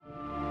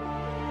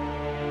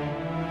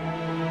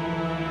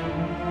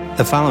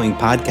The following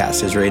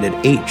podcast is rated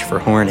H for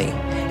horny.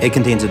 It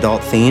contains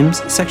adult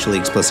themes, sexually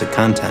explicit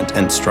content,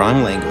 and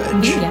strong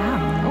language.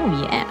 Yeah.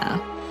 Oh, yeah.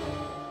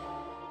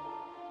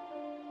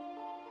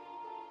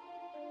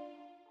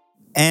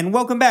 And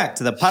welcome back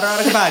to the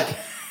Potterotica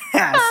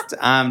Podcast.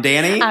 I'm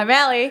Danny. I'm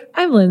Allie.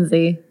 I'm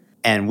Lindsay.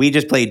 And we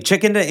just played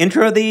chicken to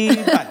intro the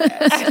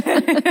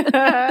podcast.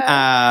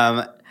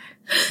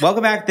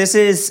 Welcome back. This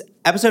is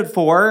episode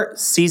 4,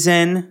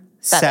 season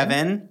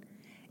 7.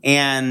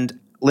 And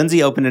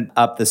Lindsay opened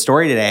up the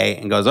story today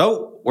and goes,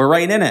 oh, we're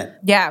right in it.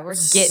 Yeah, we're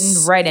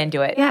getting right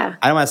into it. Yeah.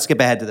 I don't want to skip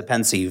ahead to the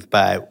pensieve,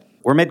 but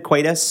we're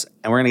mid-coitus,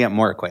 and we're going to get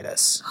more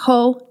coitus.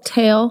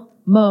 Hotel,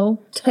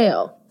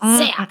 motel.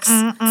 Sex.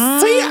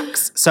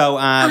 Sex! So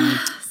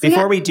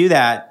before we do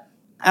that,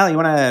 Allie, you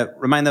want to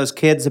remind those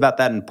kids about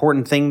that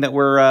important thing that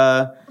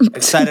we're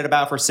excited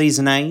about for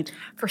season 8?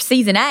 For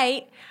season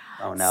 8.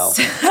 Oh, no.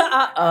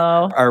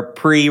 Uh-oh. Our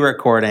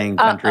pre-recording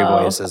country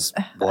voices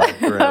bled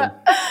through.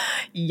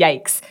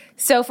 Yikes.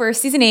 So for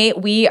season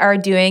 8, we are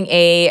doing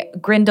a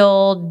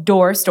Grindle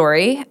door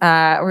story.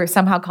 We're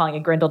somehow calling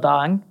it Grindle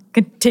Dong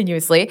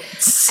continuously.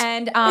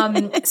 And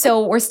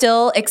so we're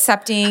still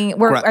accepting...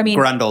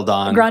 Grundle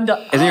Dong.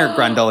 Grundle. Isn't your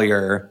Grundle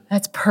your...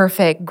 That's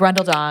perfect.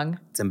 Grundle Dong.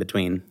 It's in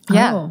between.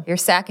 Yeah. Oh. Your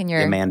sack and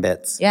your... Your man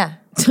bits. Yeah.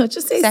 Don't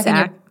just say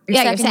sack. Your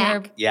Your sack and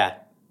sack. your... Yeah. Your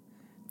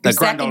The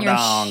sack Grundle and your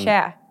Dong.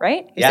 shaft,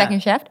 right? Your Yeah. sack and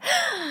your shaft.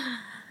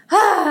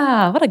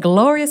 What a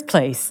glorious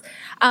place.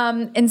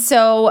 And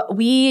so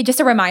just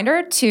a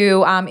reminder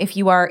to, if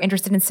you are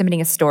interested in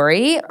submitting a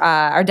story,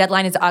 our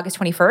deadline is August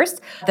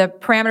 21st. The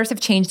parameters have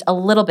changed a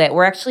little bit.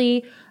 We're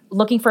actually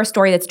looking for a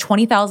story that's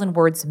 20,000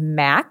 words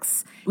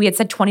max. We had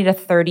said 20 to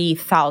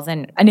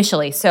 30,000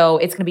 initially. So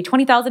it's going to be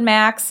 20,000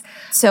 max.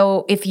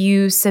 So if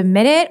you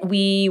submit it,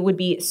 we would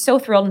be so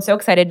thrilled and so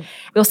excited.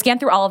 We'll scan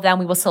through all of them.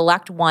 We will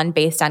select one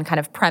based on kind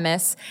of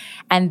premise.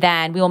 And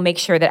then we will make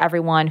sure that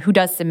everyone who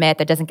does submit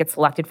that doesn't get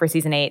selected for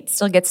season 8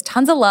 still gets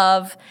tons of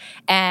love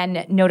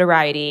and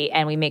notoriety.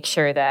 And we make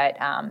sure that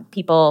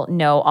people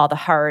know all the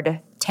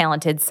hard,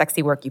 talented,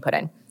 sexy work you put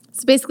in.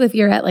 So basically, if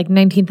you're at like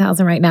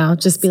 19,000 right now,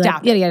 just be Stop.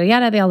 like, yada, yada,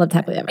 yada. They all lived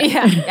happily ever.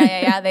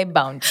 Yeah, they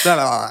boned.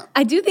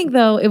 I do think,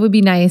 though, it would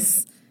be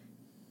nice.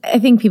 I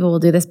think people will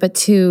do this, but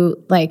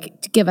to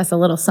give us a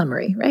little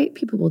summary, right?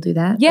 People will do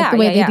that. Yeah, like the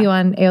way yeah, they do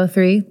on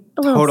AO3.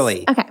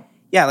 Totally. Okay.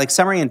 Yeah, like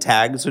summary and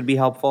tags would be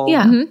helpful.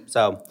 Yeah. Mm-hmm.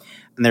 So,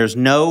 and there's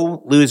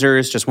no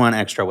losers, just one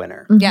extra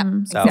winner. Yeah,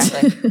 So,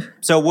 exactly.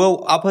 So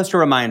I'll post a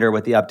reminder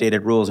with the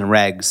updated rules and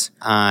regs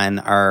on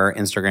our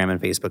Instagram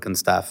and Facebook and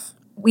stuff.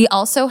 We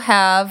also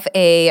have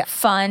a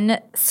fun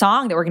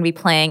song that we're going to be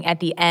playing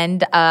at the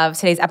end of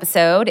today's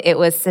episode. It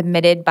was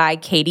submitted by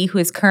Katie, who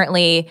is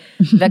currently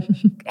the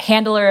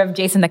handler of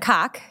Jason the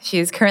Cock. She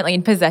is currently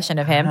in possession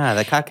of him.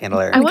 The cock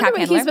handler. I wonder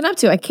what he's been up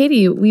to.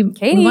 Katie, we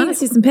want to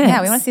see some pics.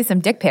 Yeah, we want to see some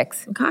dick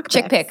pics. Cock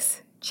Chick pics.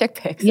 pics. Chick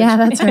pics. Yeah,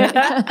 that's right.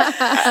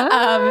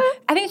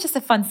 I think it's just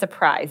a fun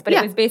surprise. But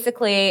Yeah. it was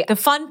basically, the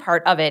fun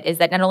part of it is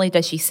that not only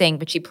does she sing,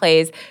 but she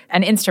plays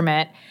an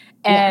instrument.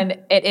 And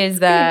it is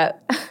the...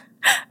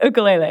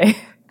 ukulele.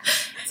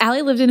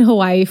 Allie lived in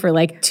Hawaii for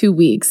like 2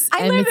 weeks.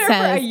 I lived there for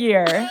a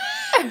year.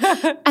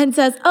 And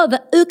says, oh,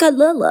 the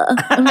ukulele.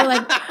 And we're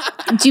like,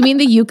 do you mean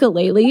the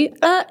ukulele?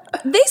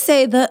 They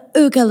say the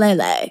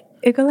ukulele.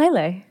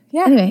 Ukulele.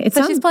 Yeah. Anyway, it's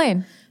so she's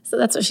playing. So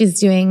that's what she's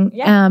doing.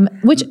 Yeah.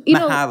 Which,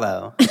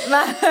 Mahalo.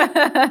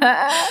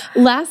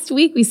 last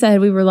week we said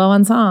we were low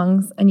on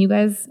songs and you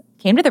guys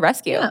Came to the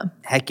rescue. Yeah.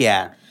 Heck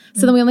yeah.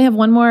 So then we only have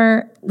one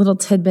more little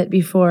tidbit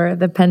before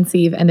the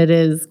pensieve, and it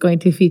is going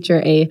to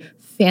feature a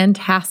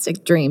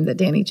fantastic dream that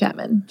Danny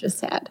Chapman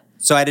just had.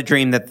 So I had a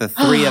dream that the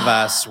three of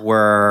us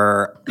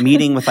were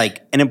meeting with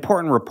like an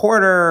important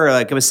reporter,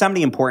 like it was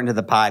somebody important to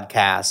the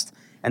podcast.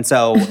 And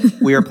so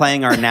we were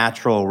playing our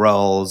natural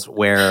roles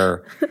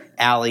where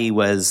Allie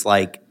was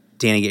like,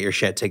 Danny, get your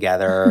shit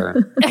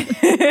together.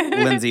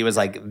 Lindsay was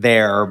like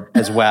there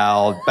as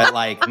well, but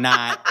like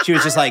not, she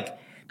was just like,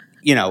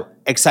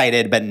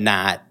 excited, but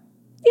not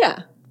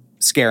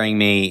scaring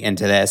me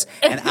into this.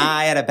 And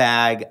I had a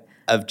bag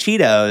of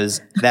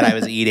Cheetos that I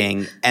was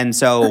eating. And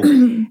so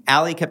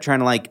Allie kept trying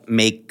to like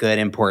make good,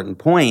 important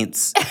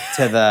points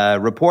to the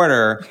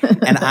reporter.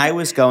 And I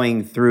was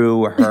going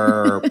through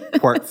her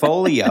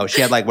portfolio.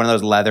 She had like one of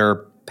those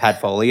leather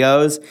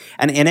padfolios.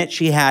 And in it,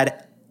 she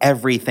had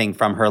everything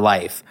from her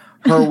life.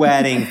 Her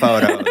wedding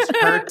photos,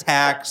 her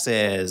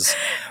taxes,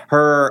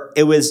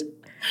 it was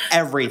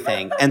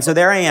everything. And so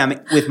there I am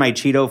with my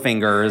Cheeto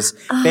fingers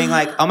being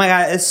like, oh my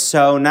God, it's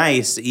so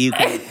nice that you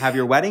can have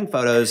your wedding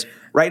photos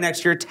right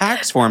next to your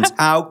tax forms.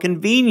 How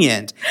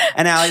convenient.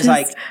 And Allie's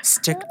like,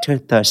 stick to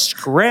the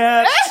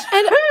script.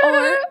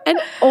 And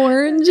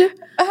orange.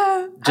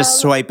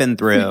 Just swiping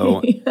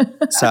through.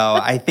 So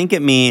I think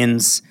it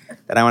means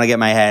that I want to get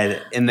my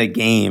head in the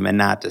game and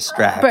not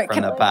distract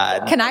from the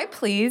pod. Can I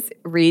please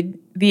read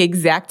the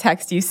exact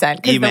text you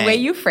sent? Because the way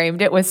you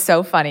framed it was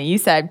so funny. You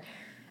said,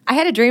 I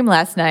had a dream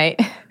last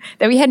night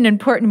that we had an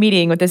important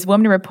meeting with this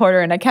woman reporter,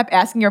 and I kept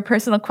asking her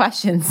personal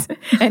questions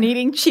and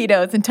eating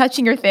Cheetos and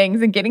touching her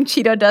things and getting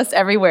Cheeto dust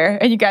everywhere.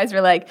 And you guys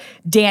were like,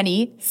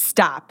 Danny,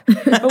 stop.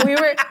 But we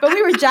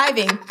were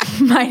jiving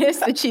minus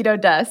the Cheeto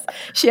dust.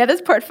 She had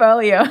this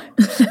portfolio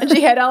and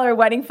she had all her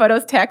wedding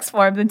photos, tax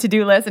forms, and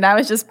to-do lists, and I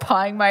was just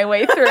pawing my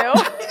way through.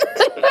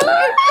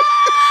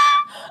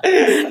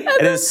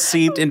 It has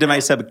seeped into my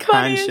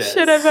subconscious. Funniest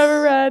shit I've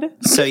ever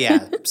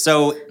read.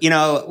 So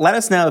let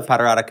us know if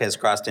Potterotica has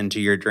crossed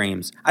into your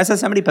dreams. I saw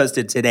somebody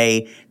posted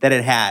today that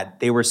it had.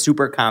 They were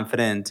super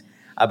confident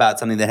about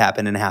something that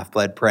happened in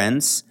Half-Blood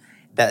Prince,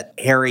 that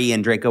Harry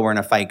and Draco were in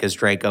a fight because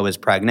Draco was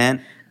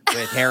pregnant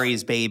with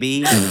Harry's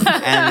baby. And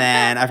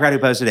then, I forgot who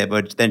posted it,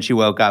 but then she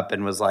woke up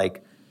and was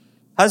like,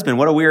 husband,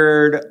 what a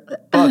weird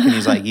book. And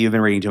he's like, you've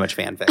been reading too much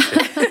fan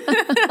fiction.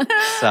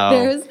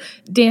 So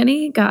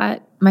Danny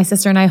got my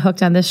sister and I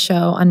hooked on this show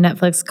on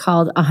Netflix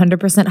called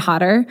 100%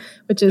 Hotter,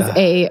 which is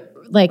a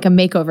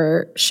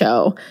makeover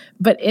show.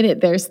 But in it,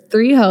 there's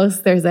 3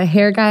 hosts. There's a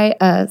hair guy,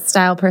 a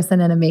style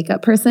person, and a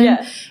makeup person.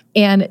 Yeah.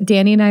 And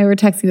Danny and I were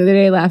texting the other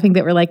day laughing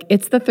that we're like,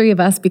 it's the 3 of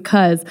us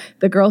because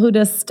the girl who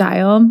does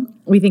style,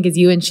 we think is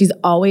you, and she's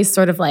always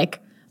sort of like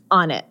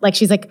on it. Like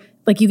she's like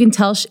you can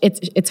tell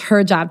it's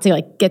her job to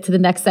like get to the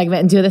next segment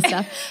and do this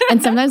stuff.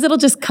 And sometimes it'll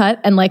just cut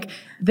and like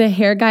the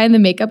hair guy and the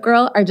makeup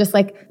girl are just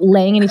like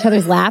laying in each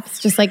other's laps,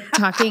 just like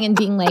talking and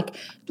being like,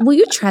 will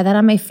you try that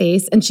on my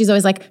face? And she's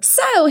always like,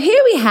 so here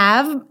we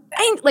have,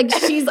 like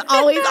she's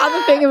always on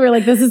the thing and we're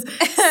like, this is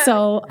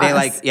so they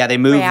us. They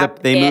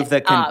move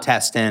the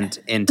contestant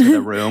into the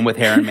room with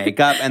hair and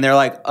makeup and they're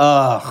like,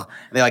 ugh.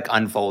 They like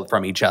unfold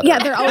from each other. Yeah,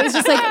 they're always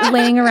just like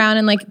laying around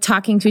and like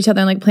talking to each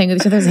other and like playing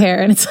with each other's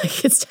hair and it's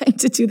like, it's time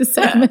to do the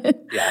segment.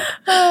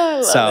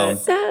 Yeah.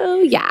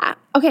 So yeah.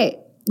 Okay,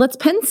 let's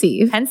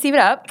Pensieve. Pensieve it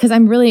up. Because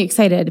I'm really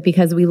excited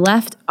because we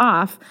left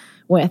off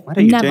with What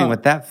are you Neville. doing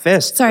with that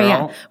fist, Sorry,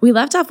 girl? yeah. We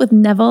left off with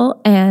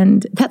Neville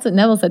and that's what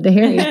Neville said to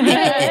Harry.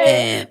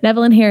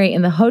 Neville and Harry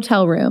in the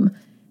hotel room.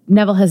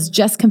 Neville has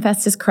just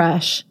confessed his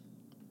crush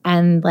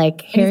and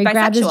like Harry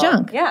grabbed his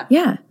junk. Yeah.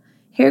 Yeah.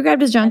 Harry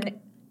grabbed his junk.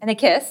 And they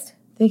kissed.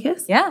 They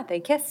kissed? Yeah, they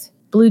kissed.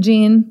 Blue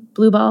jean,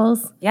 blue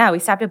balls. Yeah, we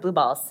stopped at blue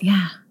balls.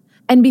 Yeah.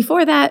 And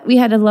before that, we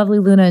had a lovely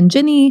Luna and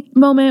Ginny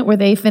moment where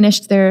they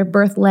finished their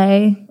birth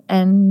lay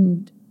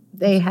and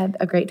they had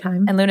a great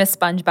time. And Luna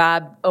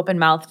SpongeBob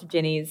open-mouthed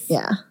Ginny's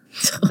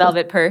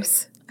velvet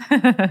purse.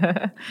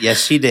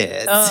 Yes, she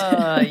did.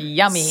 Oh,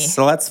 yummy.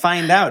 So let's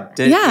find out.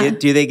 Do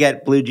they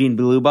get blue jean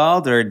blue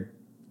balled or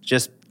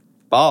just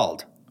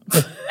bald?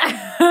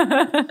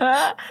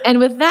 And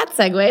with that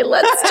segue,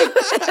 let's do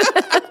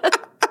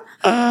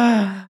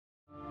it.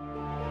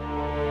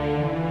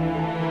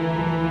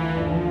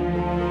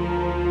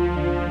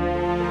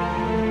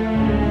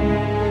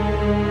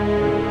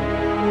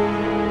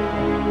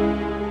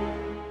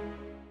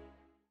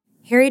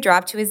 Harry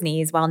dropped to his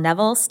knees while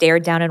Neville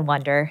stared down in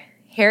wonder.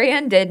 Harry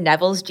undid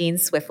Neville's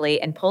jeans swiftly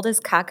and pulled his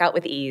cock out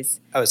with ease.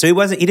 Oh, so he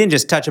didn't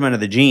just touch him under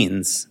the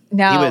jeans.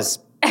 No. He was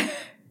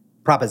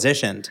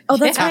propositioned. Oh,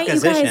 that's right,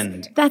 you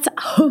guys. That's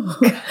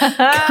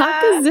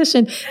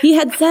composition. He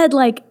had said,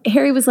 like,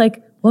 Harry was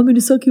like, want me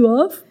to suck you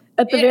off?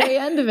 At the very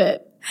end of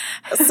it.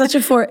 Such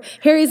a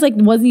Harry's like,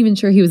 wasn't even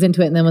sure he was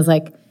into it and then was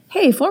like,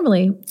 hey,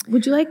 formally,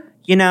 would you like?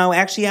 You know,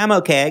 actually, I'm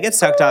okay. I get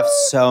sucked off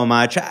so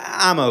much.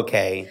 I'm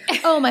okay.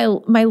 Oh,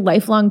 my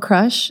lifelong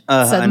crush.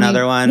 Suddenly,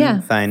 another one?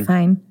 Yeah, Fine.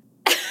 Sorry.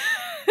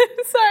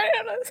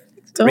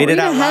 Don't read it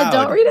out loud.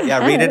 Don't read it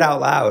Yeah, read it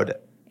out loud.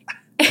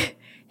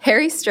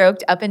 Harry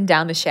stroked up and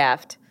down the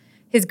shaft,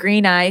 his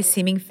green eyes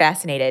seeming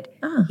fascinated.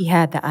 Oh. He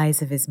had the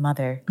eyes of his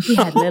mother. He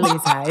had Lily's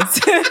eyes.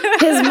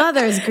 His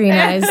mother's green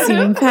eyes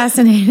seeming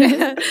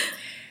fascinated.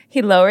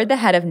 He lowered the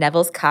head of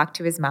Neville's cock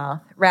to his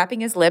mouth,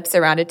 wrapping his lips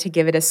around it to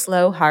give it a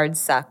slow, hard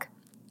suck.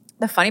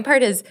 The funny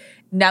part is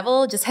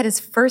Neville just had his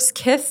first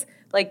kiss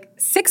like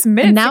 6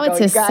 minutes and now ago, it's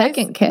his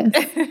second kiss.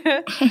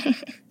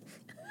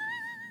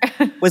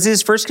 Was it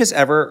his first kiss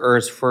ever or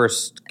his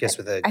first kiss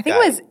with a guy? I think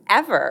it was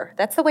ever.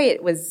 That's the way it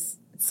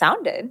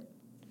sounded.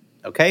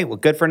 Okay, well,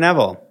 good for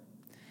Neville.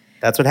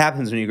 That's what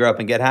happens when you grow up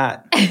and get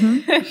hot.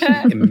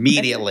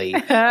 Immediately.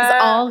 It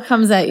all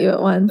comes at you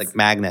at once. Like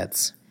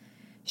magnets.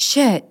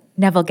 Shit,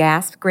 Neville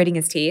gasped, gritting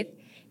his teeth.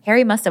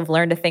 Harry must have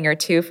learned a thing or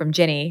two from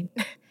Ginny.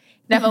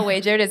 Neville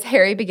wagered as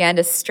Harry began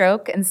to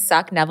stroke and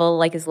suck Neville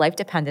like his life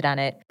depended on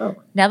it. Oh.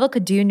 Neville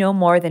could do no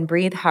more than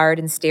breathe hard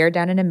and stare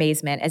down in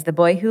amazement as the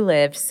boy who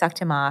lived sucked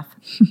him off.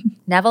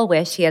 Neville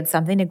wished he had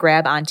something to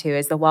grab onto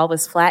as the wall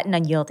was flat and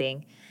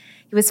unyielding.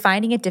 He was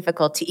finding it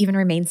difficult to even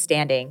remain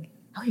standing.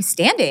 Oh, he's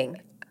standing.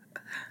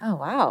 Oh,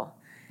 wow.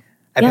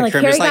 Like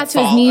Harry got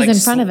to his knees in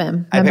front of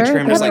him. I remember? picture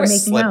him just like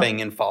slipping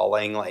and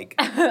falling. Like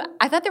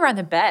I thought they were on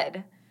the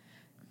bed.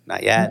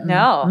 Not yet.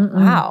 No. Mm-mm.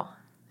 Wow.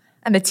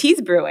 And the tea's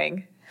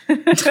brewing.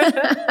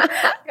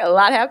 Got a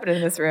lot happening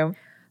in this room.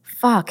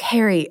 Fuck,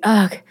 Harry.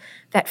 Ugh,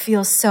 that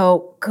feels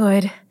so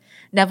good.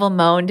 Neville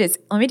moaned.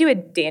 Let me do a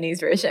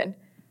Danny's version.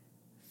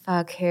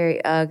 Fuck, Harry.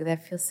 Ugh,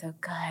 that feels so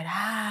good.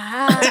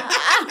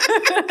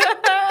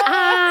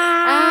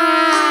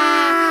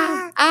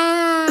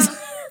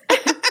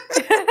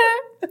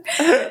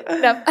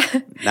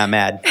 Not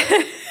mad.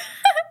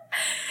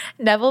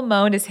 Neville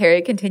moaned as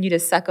Harry continued to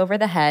suck over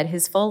the head,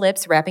 his full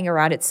lips wrapping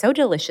around it so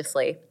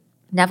deliciously.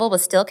 Neville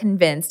was still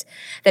convinced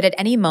that at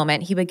any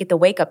moment he would get the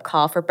wake-up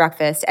call for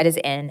breakfast at his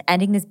inn,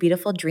 ending his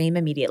beautiful dream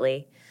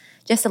immediately.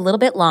 Just a little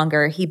bit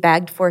longer, he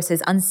begged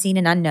forces unseen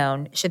and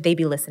unknown, should they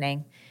be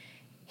listening.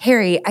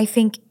 Harry, I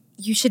think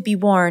you should be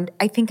warned.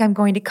 I think I'm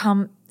going to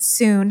come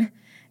soon,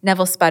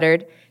 Neville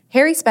sputtered.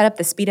 Harry sped up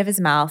the speed of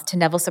his mouth to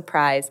Neville's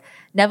surprise.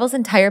 Neville's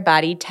entire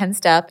body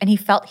tensed up, and he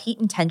felt heat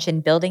and tension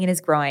building in his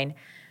groin.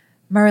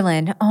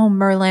 Merlin, oh,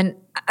 Merlin,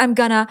 I'm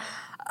gonna...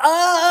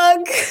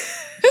 Ugh!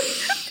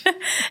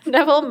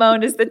 Neville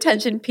moaned as the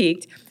tension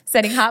peaked,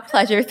 sending hot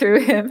pleasure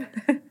through him.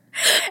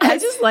 I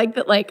just like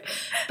that, like,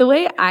 the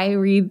way I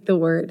read the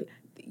word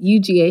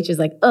UGH is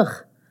like,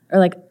 ugh, or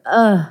like,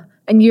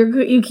 and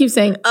you keep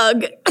saying,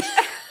 ugh.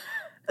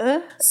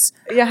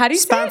 Yeah, how do you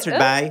Sponsored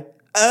say it?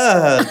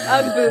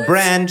 by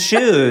brand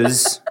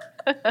shoes.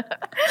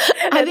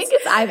 I think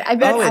it's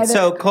it's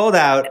so cold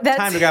out.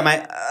 Time to grab my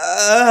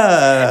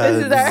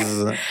This is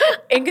our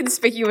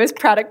inconspicuous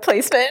product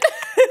placement.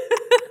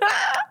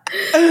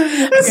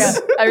 Yeah,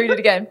 I read it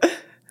again.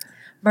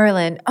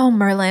 Merlin, oh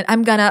Merlin,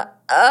 I'm gonna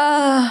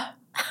yeah.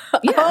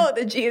 Oh,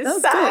 the G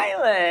is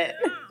silent.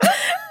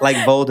 Like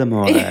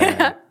Voldemort.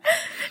 Yeah.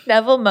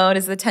 Neville moaned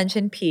as the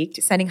tension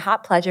peaked, sending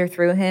hot pleasure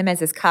through him as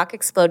his cock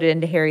exploded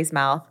into Harry's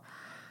mouth.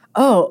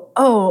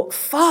 Oh,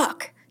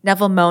 fuck.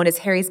 Neville moaned as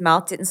Harry's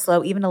mouth didn't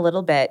slow even a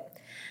little bit.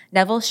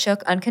 Neville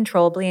shook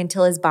uncontrollably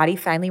until his body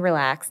finally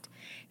relaxed.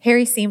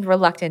 Harry seemed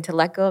reluctant to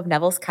let go of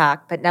Neville's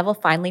cock, but Neville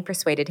finally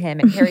persuaded him,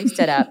 and Harry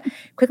stood up,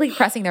 quickly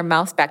pressing their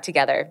mouths back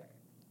together.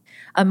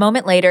 A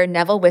moment later,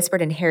 Neville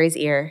whispered in Harry's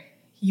ear,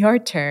 "Your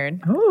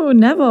turn." Oh,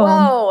 Neville.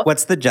 Whoa.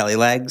 What's the jelly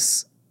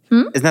legs?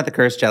 Isn't that the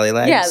cursed jelly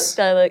legs? Yeah,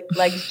 jelly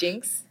legs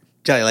jinx.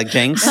 Jelly leg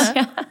jinx?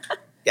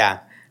 Yeah.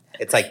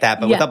 It's like that,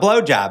 but with a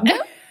blowjob.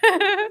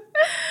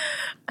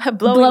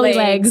 Blowy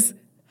legs.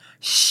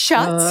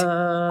 Shut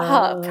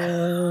up.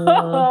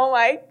 Oh,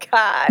 my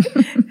God.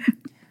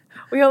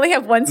 We only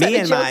have one set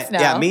of jokes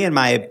now. Yeah, me and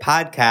my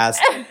podcast,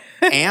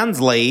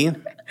 Ansley.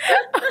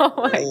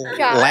 Oh, my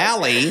God.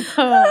 Lally.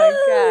 Oh,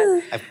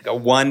 my God. I've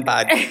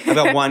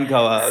got one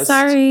co-host.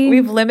 Sorry.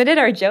 We've limited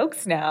our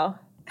jokes now.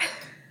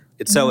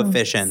 It's so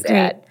efficient.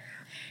 Sad.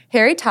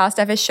 Harry tossed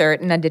off his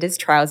shirt and undid his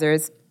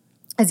trousers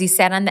as he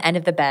sat on the end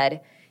of the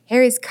bed.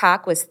 Harry's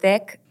cock was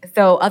thick,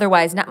 though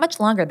otherwise not much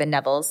longer than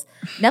Neville's.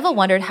 Neville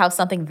wondered how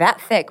something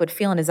that thick would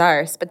feel in his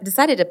arse, but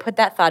decided to put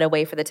that thought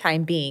away for the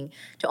time being,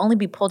 to only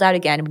be pulled out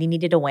again when he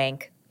needed a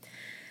wank.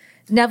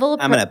 I'm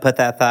going to put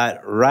that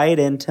thought right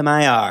into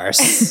my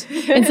arse.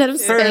 Instead of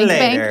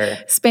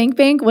spank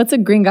bank, what's a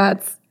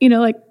Gringotts? You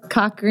know, like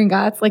cock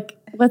Gringotts. Like,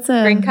 what's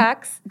a...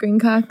 Gringcocks?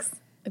 Gringcocks.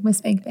 Like my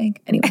spank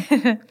bank.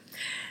 Anyway.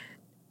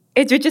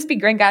 It would just be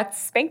Gringotts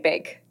Spank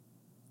Bank.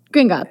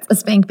 Gringotts, a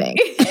spank bank.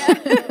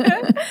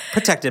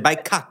 Protected by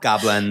cock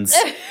goblins.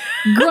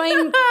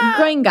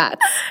 Groingotts.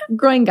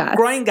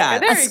 Groingotts.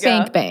 There A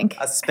spank bank.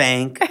 A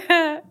spank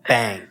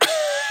bank.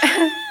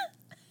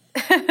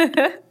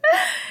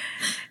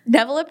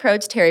 Neville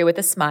approached Harry with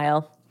a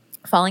smile,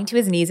 falling to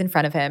his knees in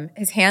front of him.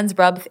 His hands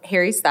rubbed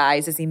Harry's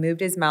thighs as he moved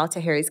his mouth to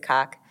Harry's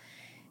cock.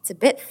 "It's a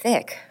bit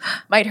thick.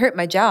 Might hurt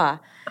my jaw,"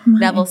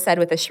 Neville said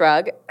with a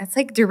shrug. "That's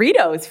like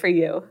Doritos for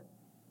you."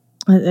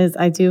 It is,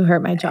 I do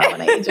hurt my jaw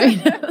when I eat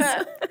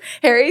Doritos.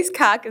 Harry's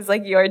cock is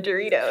like your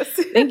Doritos.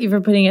 Thank you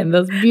for putting it in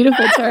those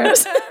beautiful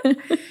terms.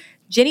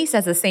 Ginny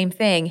says the same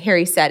thing,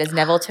 Harry said as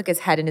Neville took his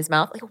head in his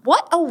mouth. Like,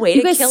 what a way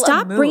You to guys kill a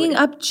stop mood. bringing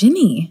up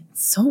Ginny.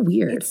 It's so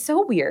weird. It's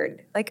so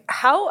weird. Like,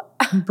 how?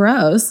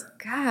 Bros.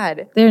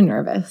 God. They're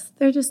nervous.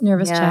 They're just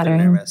nervous chattering.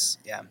 Nervous.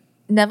 Yeah.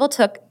 Neville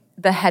took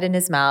the head in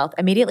his mouth,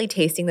 immediately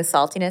tasting the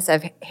saltiness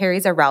of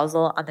Harry's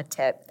arousal on the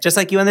tip. Just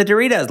like you and the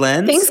Doritos,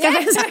 Lynn. Thanks,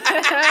 guys.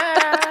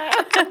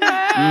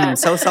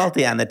 So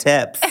salty on the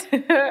tips.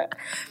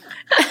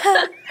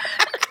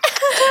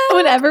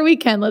 Whenever we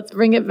can, let's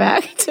bring it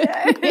back to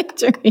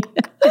Doritos.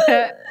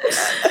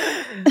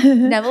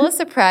 Neville was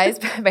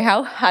surprised by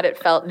how hot it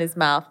felt in his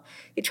mouth.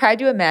 He tried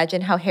to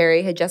imagine how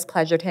Harry had just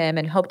pleasured him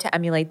and hoped to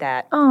emulate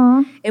that.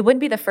 Aw. It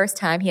wouldn't be the first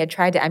time he had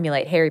tried to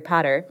emulate Harry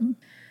Potter.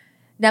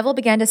 Neville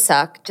began to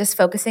suck, just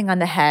focusing on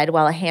the head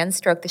while a hand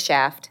stroked the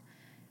shaft.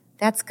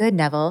 "That's good,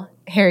 Neville,"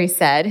 Harry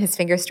said, his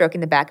finger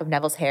stroking the back of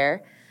Neville's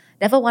hair.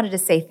 Neville wanted to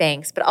say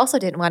thanks, but also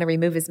didn't want to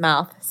remove his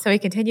mouth, so he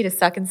continued to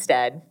suck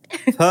instead.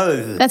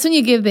 That's when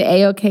you give the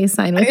A-OK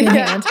sign with your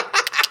hand.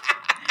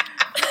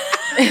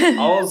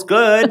 All's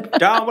good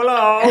down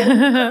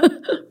below.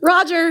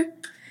 Roger.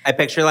 I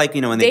picture when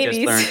they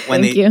Babies. just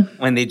learned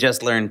when they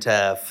just learned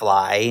to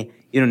fly.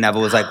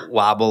 Neville was like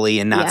wobbly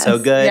and not so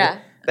Yes. good. Yeah.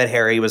 But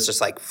Harry was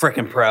just like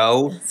freaking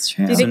pro. That's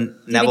true. So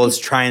Neville's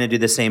trying to do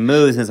the same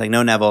moves, and it's like,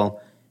 no, Neville,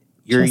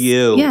 you're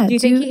you. Yeah. Do you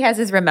think he has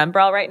his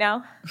remembrall right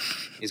now?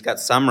 He's got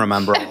some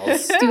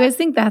remembrals. Do you guys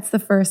think that's the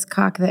first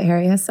cock that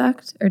Harry has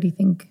sucked? Or do you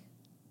think...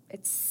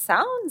 It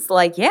sounds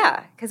like,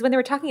 yeah. Because when they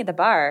were talking at the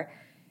bar,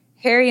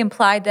 Harry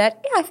implied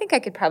that, I think I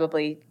could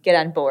probably get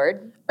on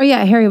board. Or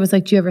Harry was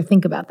like, do you ever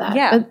think about that?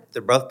 Yeah. But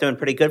They're both doing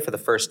pretty good for the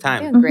first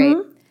time. Yeah, great.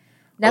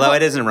 Although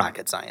it isn't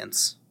rocket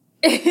science.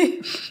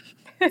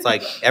 It's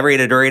like every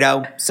eat a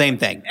Dorito, same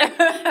thing.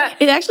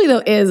 it actually,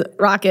 though, is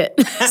rocket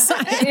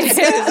science. It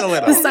is a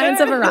little. The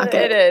science of a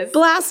rocket. It is.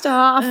 Blast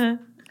off.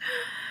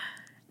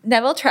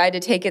 Neville tried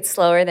to take it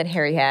slower than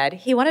Harry had.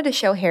 He wanted to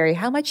show Harry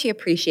how much he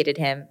appreciated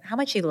him, how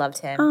much he loved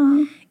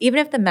him, even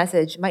if the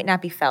message might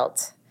not be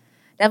felt.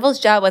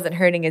 Neville's jaw wasn't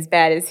hurting as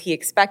bad as he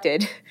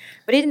expected,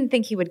 but he didn't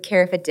think he would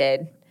care if it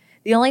did.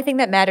 The only thing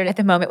that mattered at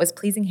the moment was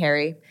pleasing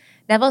Harry.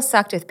 Neville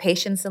sucked with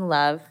patience and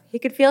love. He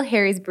could feel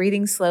Harry's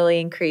breathing slowly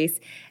increase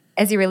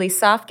as he released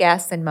soft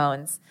gasps and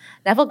moans.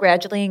 Neville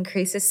gradually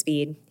increased his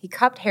speed. He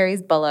cupped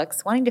Harry's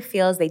buttocks, wanting to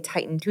feel as they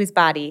tightened to his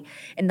body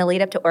in the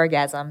lead up to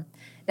orgasm.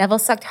 Neville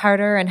sucked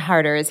harder and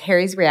harder as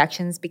Harry's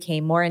reactions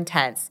became more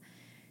intense.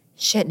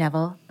 Shit,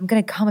 Neville, I'm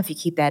going to come if you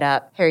keep that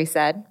up, Harry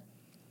said.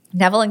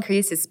 Neville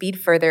increased his speed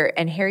further,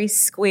 and Harry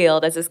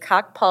squealed as his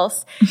cock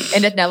pulsed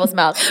into Neville's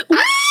mouth.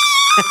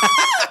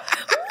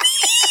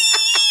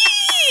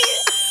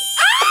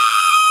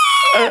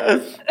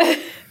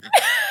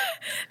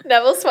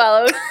 Neville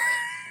swallowed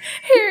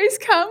Harry's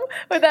cum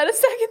without a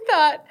second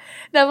thought.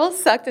 Neville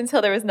sucked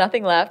until there was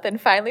nothing left, then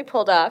finally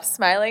pulled off,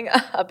 smiling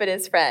up at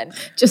his friend.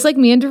 Just like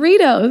me and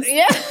Doritos.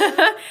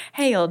 Yeah.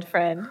 Hey, old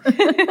friend.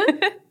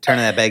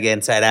 Turning that bag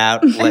inside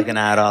out, licking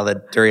out all the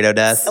Dorito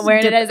dust. I'm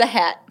wearing it as a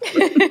hat.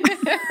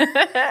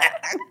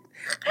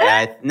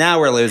 Now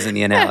we're losing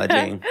the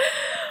analogy.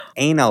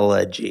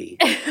 Analogy.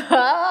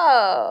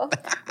 Oh.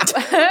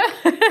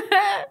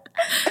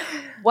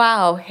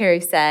 Wow, Harry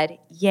said.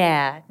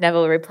 Yeah,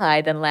 Neville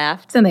replied, then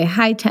laughed. Then they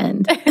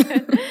high-tend.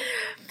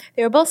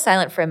 They were both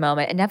silent for a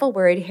moment, and Neville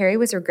worried Harry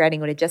was regretting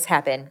what had just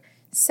happened.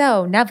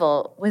 So,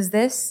 Neville, was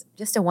this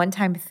just a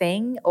one-time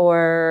thing,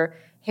 or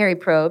Harry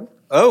probed?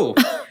 Oh,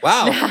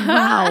 wow.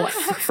 Wow.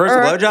 First a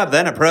blowjob,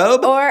 then a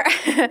probe?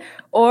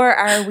 Or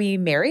are we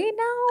married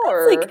now?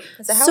 Or Like,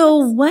 is that how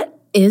so it works? what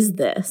is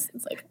this?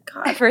 It's like,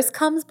 God. First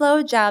comes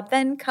blowjob,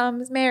 then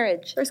comes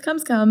marriage. First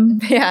comes cum.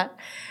 Yeah.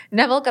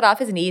 Neville got off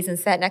his knees and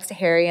sat next to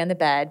Harry on the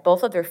bed,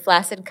 both of their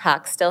flaccid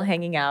cocks still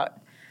hanging out.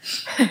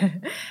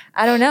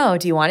 I don't know.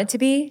 Do you want it to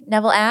be?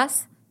 Neville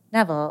asked.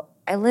 Neville,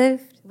 I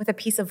lived with a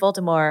piece of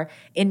Voldemort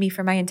in me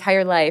for my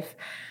entire life.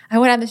 I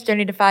went on this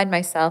journey to find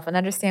myself and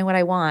understand what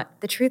I want.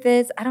 The truth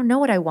is, I don't know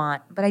what I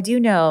want, but I do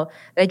know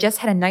that I just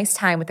had a nice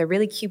time with a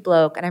really cute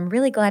bloke, and I'm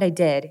really glad I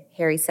did,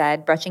 Harry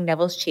said, brushing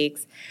Neville's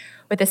cheeks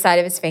with the side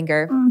of his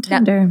finger.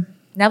 Tender.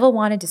 Neville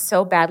wanted to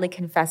so badly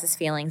confess his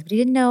feelings, but he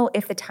didn't know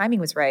if the timing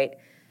was right.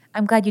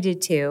 I'm glad you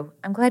did too.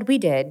 I'm glad we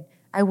did.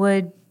 I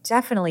would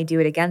definitely do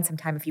it again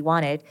sometime if you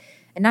wanted.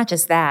 And not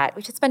just that,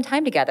 we should spend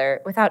time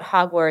together. Without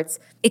Hogwarts,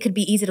 it could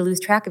be easy to lose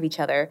track of each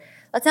other.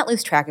 Let's not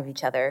lose track of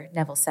each other,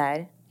 Neville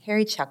said.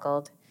 Harry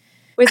chuckled.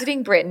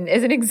 Visiting Britain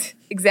isn't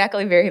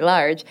exactly very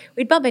large.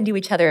 We'd bump into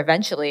each other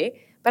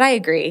eventually, but I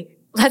agree.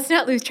 Let's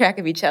not lose track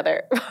of each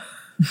other.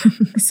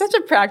 Such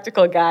a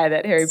practical guy,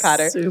 that Harry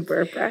Potter.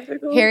 Super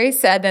practical. Harry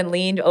said, then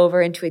leaned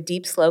over into a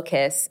deep, slow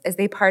kiss. As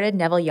they parted,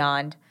 Neville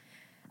yawned.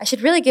 I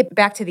should really get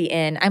back to the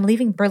inn. I'm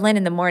leaving Berlin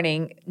in the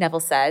morning, Neville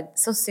said.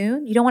 So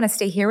soon? You don't want to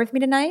stay here with me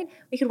tonight?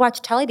 We could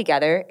watch telly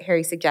together,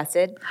 Harry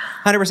suggested.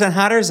 100%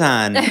 Hotter's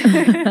on.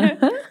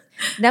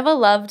 Neville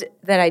loved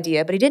that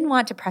idea, but he didn't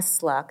want to press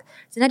his luck.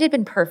 Tonight had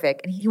been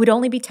perfect, and he would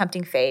only be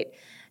tempting fate.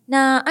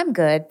 Nah, I'm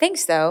good.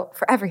 Thanks, though,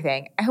 for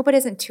everything. I hope it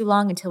isn't too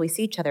long until we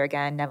see each other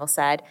again, Neville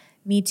said.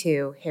 Me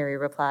too, Harry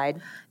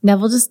replied.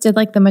 Neville just did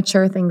like the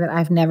mature thing that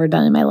I've never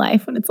done in my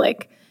life when it's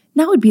like,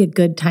 now would be a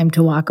good time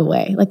to walk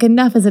away. Like,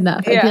 enough is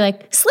enough. I'd be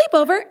like,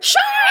 sleepover, sure.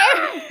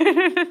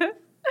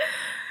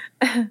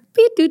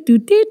 Beep, doot,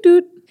 doot, doot,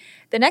 doot.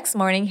 The next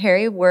morning,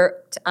 Harry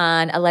worked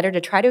on a letter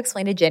to try to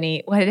explain to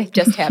Ginny what had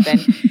just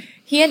happened.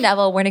 He and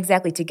Neville weren't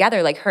exactly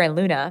together like her and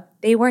Luna.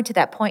 They weren't to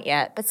that point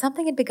yet, but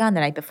something had begun the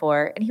night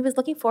before, and he was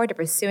looking forward to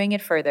pursuing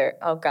it further.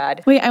 Oh,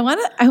 God. Wait, I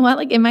want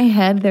like in my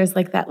head, there's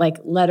like that like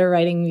letter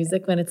writing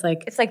music when it's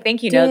like. It's like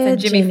thank you notes and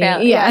Jimmy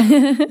Fallon.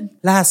 Yeah.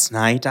 Last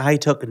night, I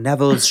took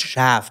Neville's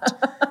shaft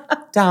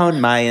down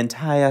my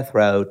entire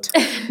throat.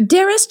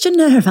 Dearest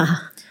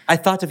Geneva. I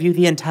thought of you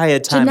the entire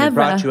time and Ginevra.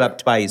 brought you up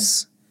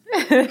twice.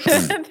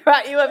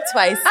 Brought you up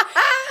twice.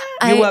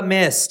 You were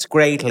missed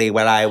greatly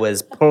while I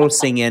was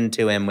pulsing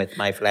into him with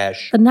my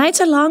flesh. The nights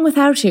are long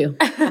without you.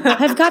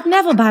 I've got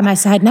Neville by my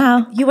side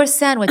now. You were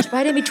sandwiched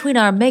right in between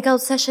our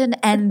makeout session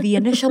and the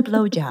initial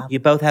blowjob. You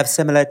both have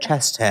similar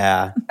chest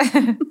hair.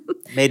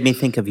 Made me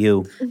think of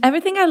you.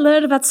 Everything I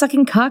learned about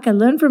sucking cock, I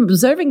learned from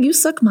observing you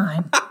suck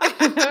mine.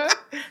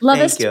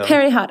 Lovest you.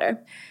 Perry Hodder.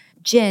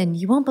 Jin,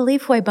 you won't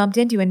believe who I bumped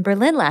into in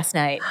Berlin last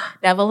night.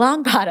 Neville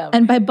Longbottom.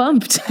 And by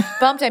bumped.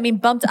 Bumped, I mean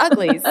bumped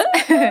uglies.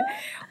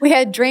 We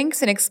had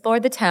drinks and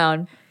explored the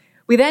town.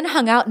 We then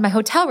hung out in my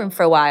hotel room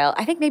for a while.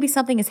 I think maybe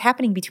something is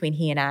happening between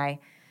he and I.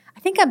 I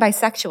think I'm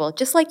bisexual,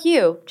 just like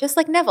you, just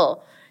like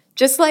Neville.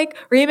 Just like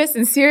Remus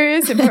and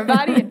Sirius and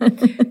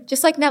Parvati.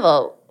 Just like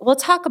Neville. We'll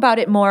talk about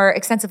it more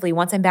extensively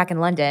once I'm back in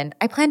London.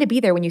 I plan to be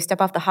there when you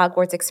step off the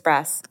Hogwarts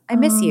Express. I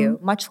miss you.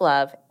 Much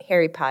love,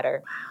 Harry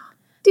Potter.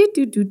 Deet,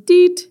 doot, doot,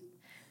 deet.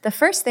 The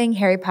first thing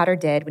Harry Potter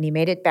did when he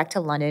made it back to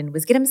London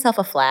was get himself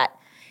a flat.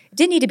 It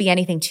didn't need to be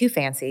anything too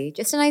fancy,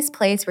 just a nice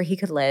place where he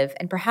could live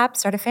and perhaps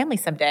start a family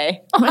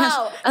someday.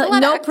 Wow.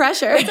 No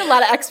pressure. That's a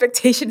lot of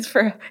expectations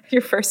for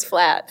your first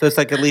flat. So it's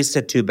like at least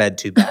a 2-bed,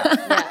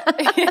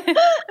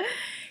 2-bath.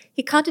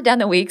 He counted down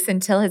the weeks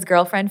until his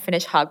girlfriend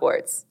finished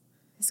Hogwarts.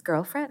 His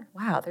girlfriend?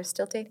 Wow, they're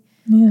still dating?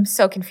 Yeah. I'm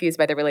so confused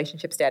by the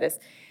relationship status.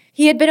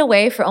 He had been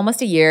away for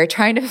almost a year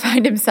trying to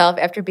find himself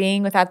after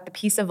being without the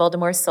piece of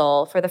Voldemort's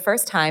soul for the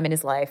first time in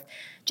his life.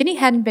 Ginny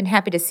hadn't been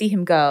happy to see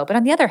him go, but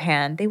on the other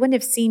hand, they wouldn't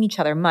have seen each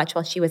other much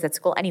while she was at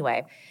school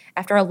anyway.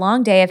 After a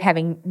long day of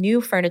having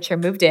new furniture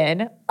moved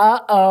in,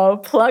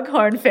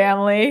 Plughorn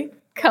family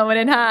coming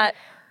in hot.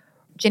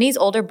 Ginny's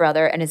older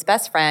brother and his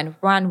best friend,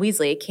 Ron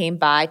Weasley, came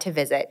by to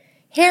visit.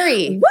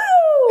 Harry!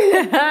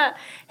 Woo!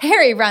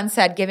 Harry, Ron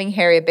said, giving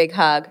Harry a big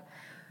hug.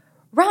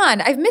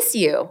 Ron, I've missed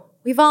you.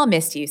 We've all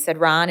missed you, said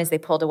Ron as they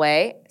pulled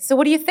away. So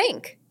what do you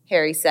think?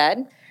 Harry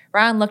said.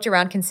 Ron looked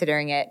around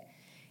considering it.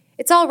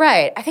 It's all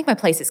right. I think my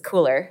place is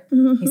cooler,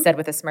 he said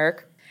with a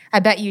smirk. I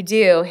bet you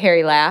do,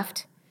 Harry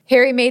laughed.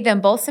 Harry made them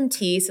both some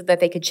tea so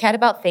that they could chat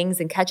about things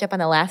and catch up on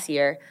the last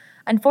year.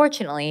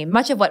 Unfortunately,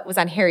 much of what was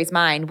on Harry's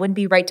mind wouldn't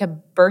be right to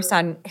burst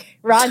on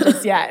Ron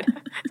just yet.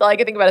 So all I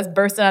could think about is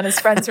bursting on his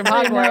friends from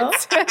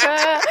Hogwarts.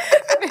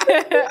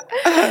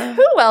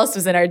 Who else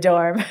was in our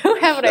dorm? Who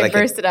haven't I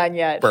bursted on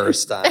yet?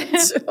 Burst on.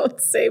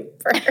 Don't say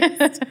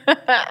burst.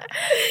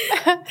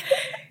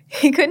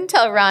 He couldn't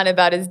tell Ron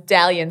about his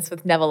dalliance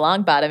with Neville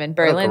Longbottom in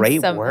Berlin. What a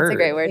great That's word. a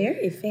great word.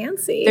 Very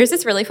fancy. There's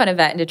this really fun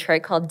event in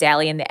Detroit called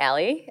Dally in the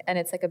Alley, and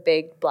it's like a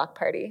big block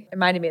party. It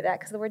reminded me of that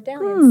because of the word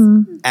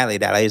dalliance. Alley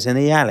dallies in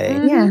the alley.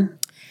 Yeah.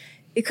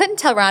 He couldn't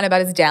tell Ron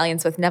about his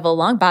dalliance with Neville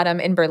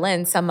Longbottom in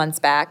Berlin some months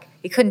back.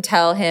 He couldn't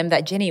tell him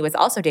that Ginny was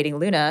also dating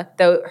Luna,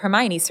 though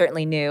Hermione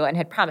certainly knew and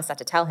had promised not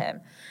to tell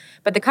him.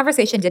 But the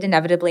conversation did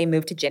inevitably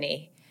move to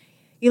Ginny.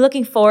 You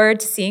looking forward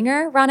to seeing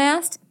her? Ron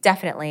asked.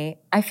 Definitely.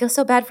 I feel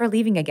so bad for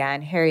leaving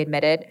again, Harry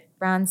admitted.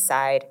 Ron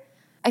sighed.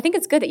 I think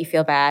it's good that you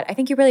feel bad. I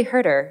think you really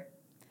hurt her.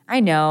 I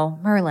know,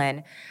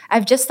 Merlin.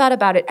 I've just thought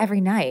about it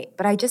every night,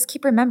 but I just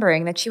keep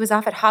remembering that she was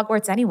off at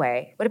Hogwarts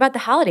anyway. What about the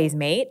holidays,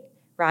 mate?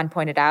 Ron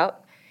pointed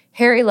out.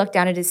 Harry looked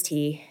down at his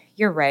tea.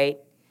 You're right.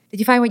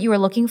 Did you find what you were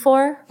looking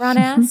for? Ron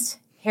asked.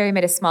 Harry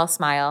made a small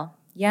smile.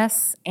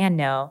 Yes and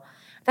no.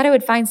 I thought I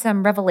would find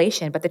some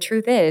revelation, but the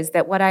truth is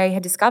that what I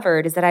had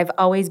discovered is that I've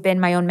always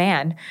been my own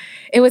man.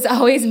 It was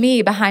always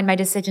me behind my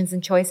decisions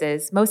and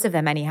choices, most of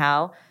them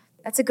anyhow.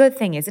 That's a good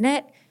thing, isn't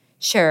it?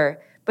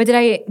 Sure. But did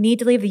I need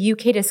to leave the UK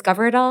to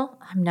discover it all?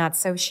 I'm not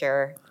so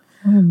sure.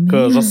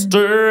 Because I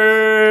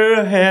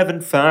still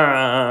haven't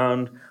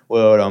found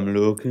what I'm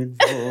looking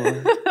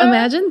for.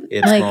 Imagine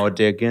It's like, more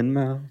dick and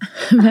mouth.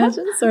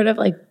 imagine sort of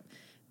like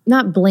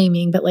not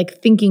blaming, but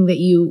like thinking that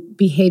you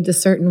behaved a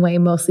certain way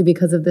mostly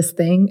because of this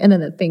thing, and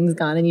then the thing's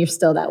gone and you're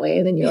still that way.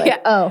 And then you're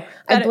like, I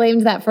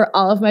blamed that for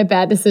all of my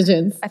bad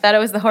decisions. I thought it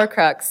was the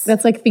Horcrux.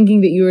 That's like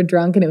thinking that you were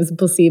drunk and it was a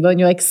placebo, and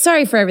you're like,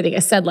 sorry for everything I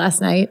said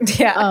last night.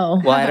 Yeah.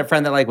 Oh. Well, I had a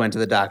friend that like went to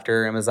the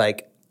doctor and was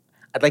like,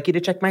 I'd like you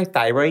to check my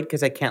thyroid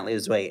because I can't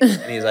lose weight.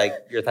 And he's like,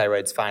 your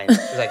thyroid's fine.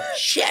 She's like,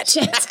 shit.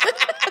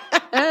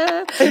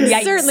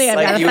 Certainly I've got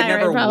Like a you would thyroid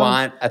never problem.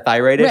 want a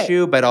thyroid Right.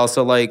 issue, but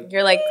also like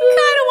You're like, kind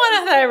of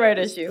want a thyroid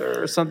issue.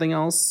 or something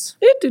else.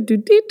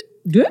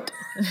 Dot.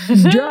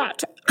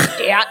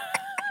 Yeah.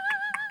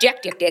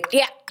 Drop,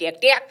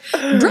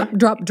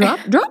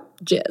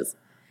 jizz.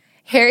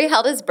 Harry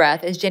held his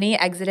breath as Ginny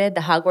exited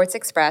the Hogwarts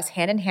Express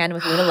hand in hand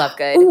with Luna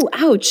Lovegood. Ooh,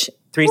 ouch.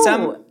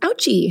 Threesome? Ooh,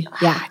 ouchie.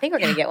 Yeah. I think we're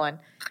going to get one.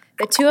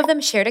 The two of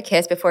them shared a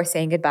kiss before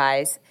saying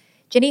goodbyes.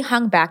 Ginny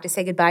hung back to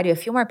say goodbye to a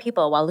few more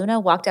people while Luna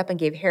walked up and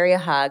gave Harry a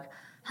hug.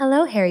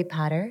 Hello, Harry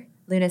Potter,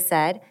 Luna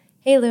said.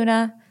 Hey,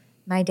 Luna.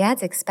 My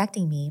dad's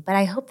expecting me, but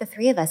I hope the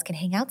three of us can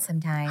hang out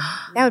sometime.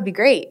 That would be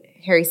great,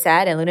 Harry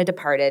said, and Luna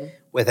departed.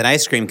 With an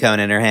ice cream cone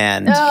in her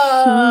hand.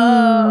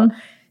 Oh!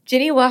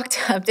 Ginny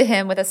walked up to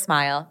him with a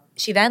smile.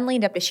 She then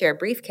leaned up to share a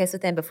brief kiss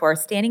with him before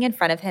standing in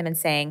front of him and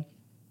saying,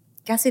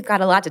 Guess we've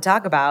got a lot to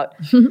talk about.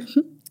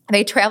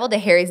 They traveled to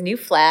Harry's new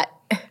flat,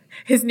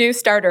 his new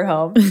starter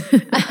home,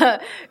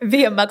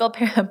 via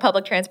Muggle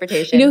public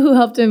transportation. You know who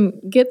helped him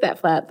get that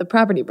flat? The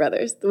Property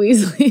Brothers, the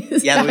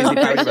Weasleys. Yeah, the Weasley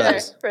Property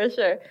Brothers. For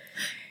sure.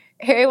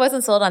 Harry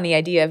wasn't sold on the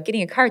idea of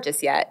getting a car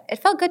just yet.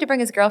 It felt good to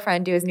bring his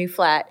girlfriend to his new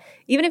flat,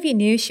 even if he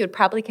knew she would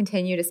probably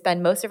continue to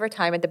spend most of her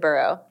time at the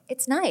Burrow.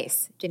 It's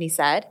nice, Ginny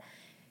said.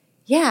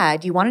 Yeah,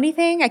 do you want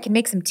anything? I can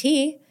make some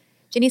tea.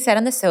 Ginny sat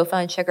on the sofa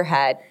and shook her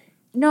head.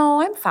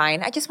 No, I'm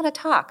fine. I just want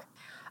to talk.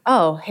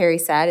 Oh, Harry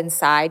said and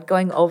sighed,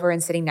 going over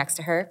and sitting next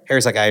to her.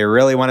 Harry's like, I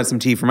really wanted some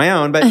tea for my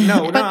own, but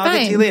no, I'll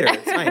get tea later.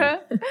 It's fine.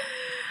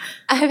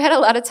 I've had a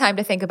lot of time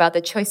to think about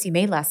the choice you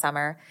made last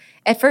summer.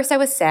 At first I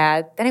was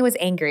sad, then I was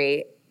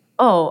angry.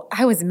 Oh,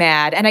 I was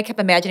mad, and I kept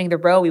imagining the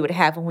row we would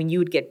have when you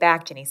would get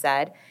back, Ginny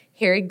said.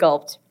 Harry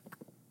gulped.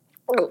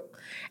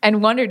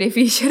 and wondered if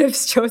he should have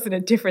chosen a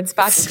different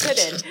spot to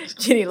sit in.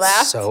 Ginny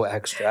laughed. So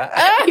extra.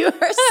 You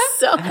are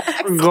so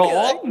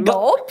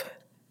Gulp?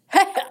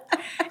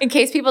 In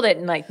case people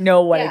didn't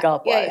know what a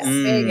gulp was.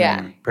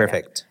 Yeah.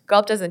 Perfect.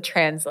 Gulp doesn't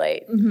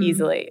translate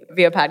easily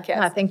via podcast.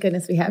 Ah, thank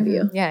goodness we have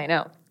you. Yeah, I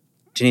know.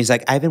 Ginny's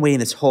like, I've been waiting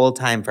this whole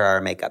time for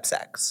our makeup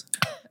sex.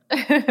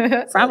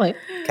 Probably.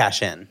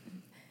 Cash in.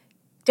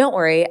 Don't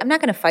worry, I'm not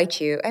going to fight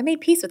you. I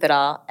made peace with it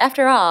all.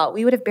 After all,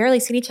 we would have barely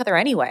seen each other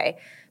anyway.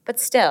 But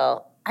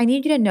still, I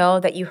need you to know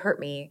that you hurt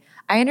me.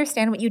 I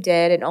understand what you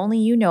did, and only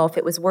you know if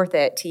it was worth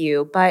it to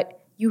you, but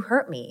you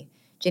hurt me,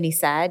 Ginny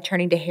said,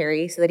 turning to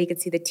Harry so that he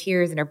could see the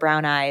tears in her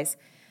brown eyes.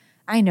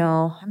 I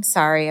know. I'm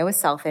sorry. I was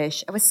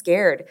selfish. I was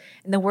scared.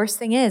 And the worst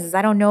thing is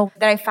I don't know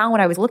that I found what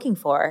I was looking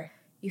for.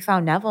 You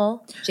found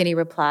Neville, Ginny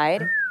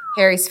replied.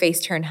 Harry's face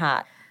turned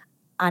hot.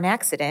 On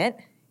accident,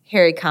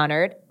 Harry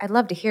countered. I'd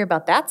love to hear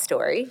about that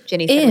story,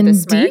 Ginny said In with a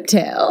smirk.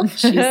 detail,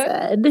 she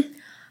said.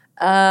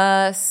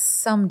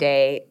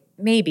 Someday.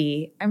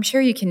 Maybe. I'm sure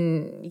you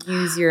can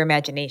use your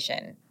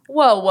imagination.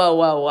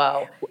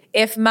 Whoa.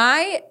 If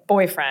my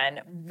boyfriend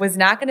was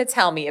not going to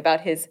tell me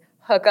about his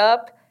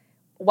hookup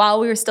while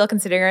we were still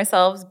considering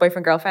ourselves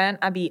boyfriend-girlfriend,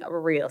 I'd be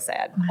real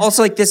sad.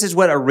 Also, this is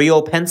what a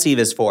real pensieve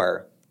is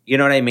for. You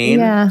know what I mean?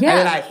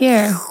 Yeah.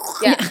 Here.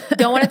 Yeah.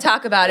 Don't want to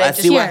talk about it. Let's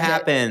Just see what hear it.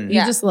 happened.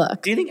 You just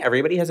look. Do you think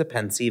everybody has a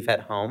pensieve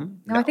at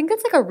home? No, I think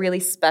that's a really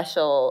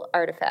special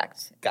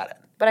artifact. Got it.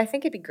 But I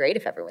think it'd be great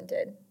if everyone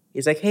did.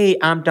 He's like, hey,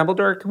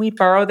 Dumbledore, can we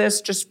borrow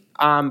this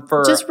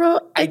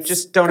I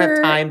just don't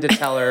have time to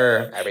tell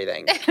her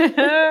everything.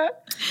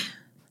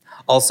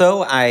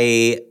 Also,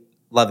 I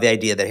love the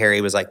idea that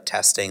Harry was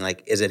testing,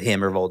 is it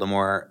him or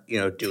Voldemort,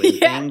 doing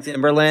things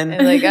in Berlin.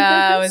 And it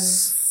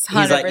was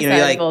 100% he's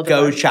like, Voldemort.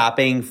 go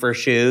shopping for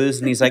shoes,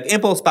 and he's like,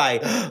 impulse buy.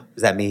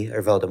 Is that me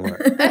or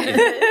Voldemort?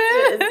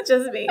 It's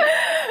just me.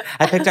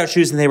 I picked out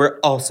shoes and they were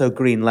also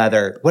green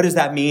leather. What does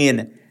that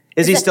mean?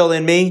 Is he still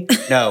in me?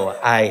 No,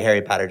 I,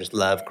 Harry Potter, just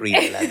love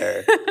green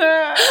leather.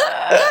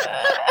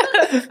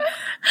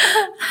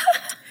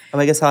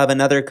 I guess I'll have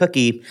another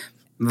cookie,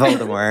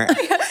 Voldemort.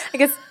 I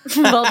guess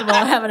Voldemort will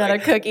have another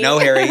cookie. No,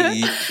 Harry,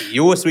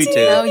 you were sweet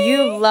too. No,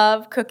 you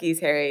love cookies,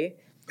 Harry.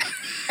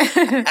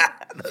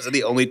 Those are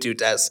the only two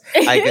tests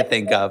I could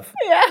think of.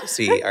 Yeah. To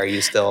see, are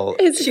you still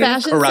His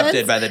fashion corrupted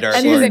sense by the Dark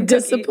and Lord? his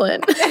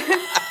discipline.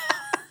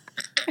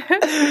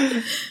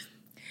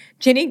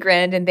 Ginny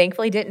grinned and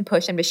thankfully didn't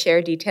push him to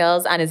share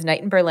details on his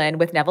night in Berlin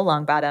with Neville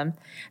Longbottom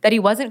that he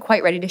wasn't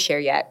quite ready to share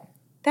yet.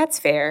 That's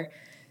fair.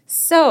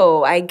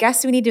 So I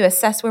guess we need to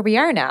assess where we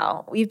are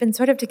now. We've been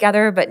sort of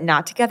together but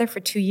not together for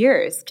 2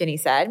 years, Ginny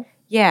said.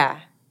 Yeah,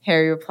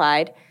 Harry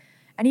replied.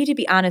 I need you to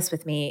be honest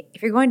with me.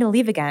 If you're going to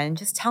leave again,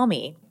 just tell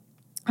me.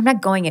 I'm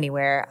not going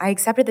anywhere. I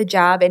accepted the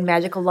job in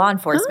magical law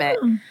enforcement.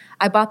 Oh.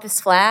 I bought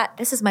this flat.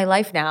 This is my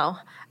life now.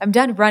 I'm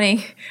done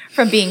running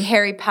from being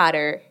Harry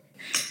Potter.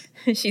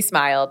 She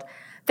smiled.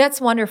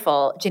 That's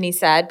wonderful, Ginny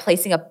said,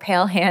 placing a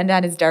pale hand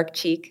on his dark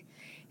cheek.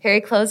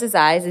 Harry closed his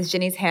eyes as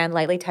Ginny's hand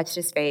lightly touched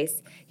his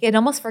face. He had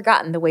almost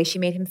forgotten the way she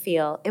made him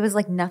feel. It was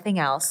like nothing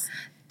else.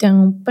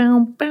 Oh,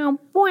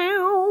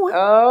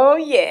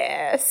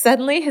 yeah.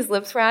 Suddenly, his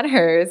lips were on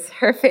hers,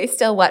 her face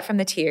still wet from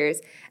the tears.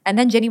 And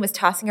then Ginny was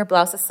tossing her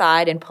blouse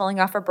aside and pulling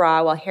off her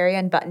bra while Harry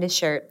unbuttoned his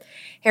shirt.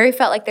 Harry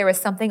felt like there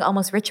was something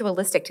almost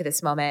ritualistic to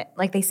this moment,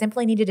 like they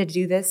simply needed to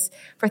do this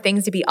for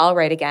things to be all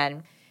right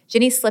again.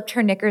 Ginny slipped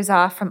her knickers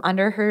off from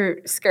under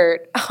her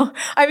skirt.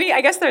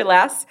 I guess their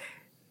last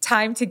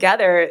time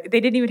together, they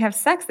didn't even have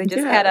sex. They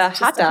just had a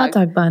hot dog. A hot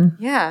dog bun.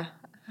 Yeah.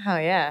 Oh,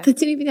 yeah. They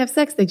didn't even have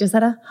sex. They just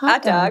had a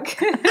hot dog.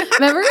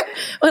 Remember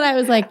when I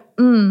was like,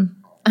 I'm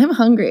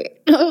hungry?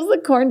 It was the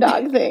corn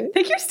dog thing. I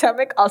think your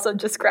stomach also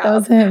just growled. That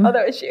was him. Oh,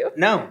 that was you.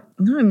 No,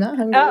 I'm not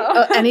hungry.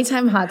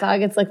 Anytime hot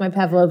dog, it's like my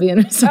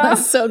Pavlovian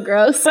response. So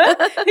gross.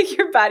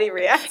 Your body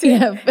reacted.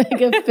 Yeah, like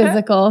a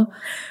physical.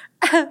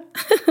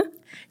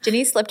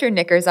 Ginny slipped her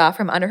knickers off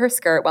from under her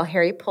skirt while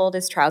Harry pulled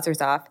his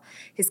trousers off.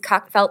 His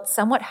cock felt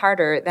somewhat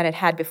harder than it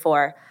had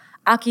before.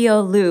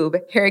 Accio lube,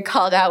 Harry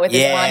called out with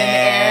his wand in the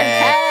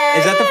air. Hey!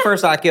 Is that the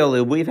first Accio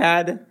lube we've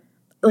had?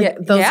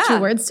 Those two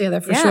words together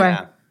for sure.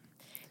 Yeah.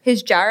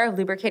 His jar of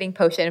lubricating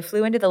potion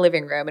flew into the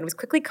living room and was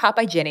quickly caught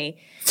by Ginny.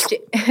 Was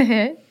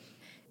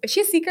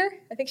she a seeker?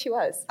 I think she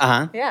was.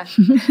 Uh-huh. Yeah.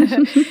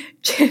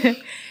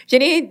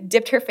 Ginny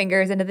dipped her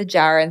fingers into the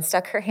jar and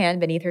stuck her hand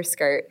beneath her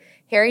skirt.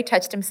 Harry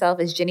touched himself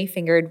as Ginny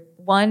fingered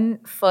one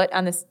foot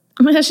on the...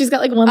 Oh my gosh, she's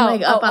got one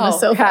leg up on the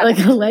sofa, God. like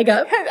a leg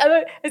up.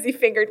 As he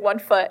fingered one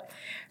foot.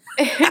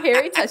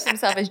 Harry touched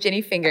himself as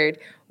Ginny fingered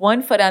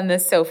one foot on the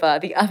sofa,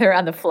 the other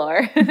on the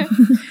floor.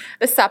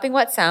 The sopping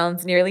wet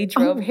sounds nearly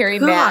drove Harry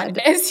mad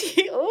as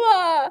he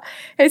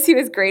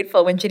was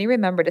grateful when Ginny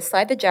remembered to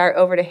slide the jar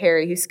over to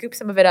Harry, who scooped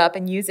some of it up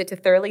and used it to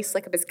thoroughly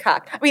slick up his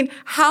cock. I mean,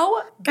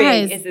 how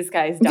big is this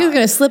guy's dog? He's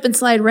going to slip and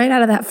slide right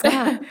out of that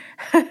flat.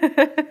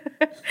 I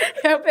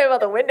hope they have all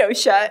the windows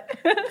shut.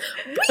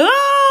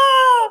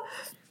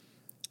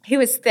 He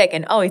was thick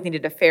and always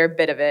needed a fair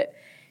bit of it.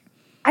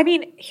 I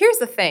mean, here's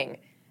the thing.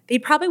 They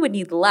probably would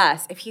need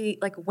less if he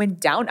like went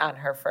down on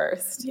her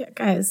first. Yeah,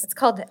 guys. It's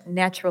called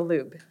natural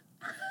lube.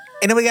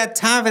 And we got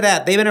time for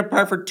that. They've been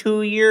apart for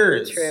 2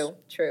 years.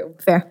 True.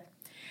 Fair.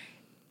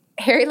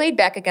 Harry laid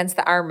back against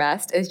the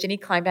armrest as Ginny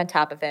climbed on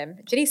top of him.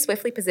 Ginny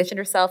swiftly positioned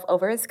herself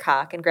over his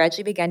cock and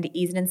gradually began to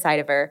ease it inside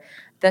of her,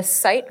 the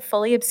sight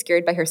fully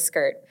obscured by her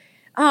skirt.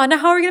 Oh, now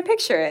how are we going to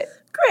picture it?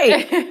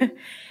 Great.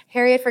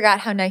 Harry had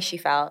forgot how nice she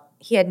felt.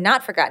 He had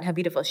not forgotten how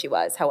beautiful she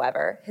was,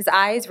 however. His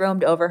eyes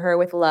roamed over her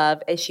with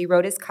love as she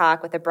rode his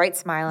cock with a bright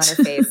smile on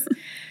her face.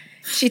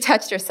 She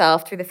touched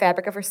herself through the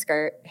fabric of her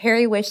skirt.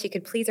 Harry wished he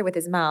could please her with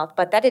his mouth,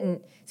 but that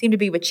didn't seem to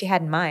be what she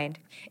had in mind.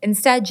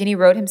 Instead, Ginny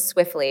rode him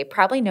swiftly,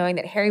 probably knowing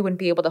that Harry wouldn't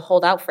be able to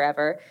hold out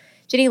forever.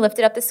 Ginny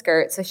lifted up the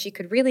skirt so she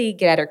could really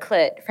get at her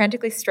clit,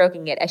 frantically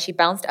stroking it as she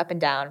bounced up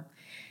and down.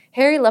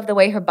 Harry loved the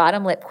way her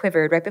bottom lip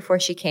quivered right before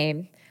she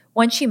came.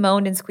 Once she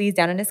moaned and squeezed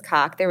down on his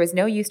cock, there was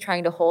no use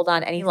trying to hold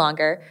on any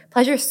longer.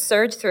 Pleasure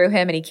surged through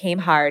him and he came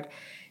hard.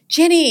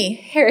 "Ginny!"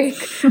 Harry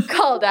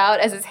called out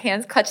as his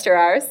hands clutched her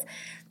arse.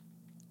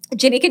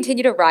 Ginny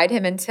continued to ride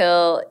him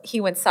until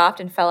he went soft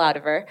and fell out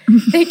of her.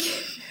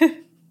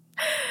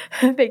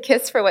 They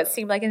kissed for what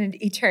seemed like an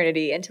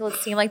eternity until it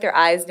seemed like their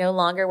eyes no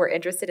longer were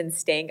interested in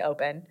staying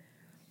open.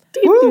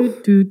 Ooh,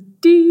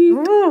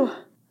 that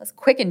was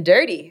quick and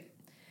dirty.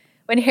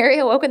 When Harry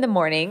awoke in the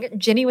morning,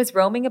 Ginny was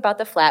roaming about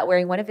the flat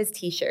wearing one of his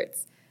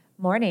T-shirts.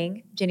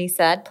 "Morning," Ginny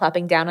said,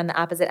 plopping down on the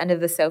opposite end of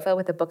the sofa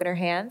with a book in her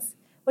hands.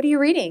 "What are you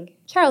reading?"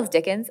 "Charles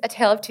Dickens, A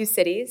Tale of Two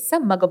Cities.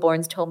 Some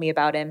muggleborns told me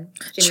about him,"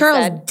 Ginny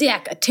Charles said.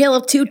 Dick, A Tale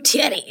of Two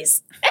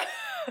Titties.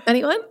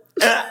 Anyone?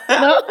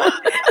 No?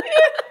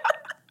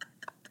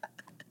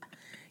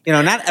 You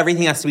know, not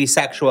everything has to be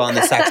sexual on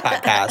the sex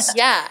podcast.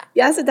 Yeah.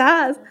 Yes, it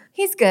does.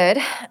 He's good.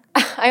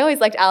 I always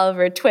liked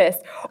Oliver Twist.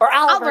 Or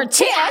Oliver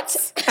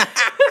Tits.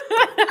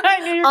 I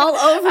knew you were All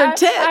over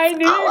tits. I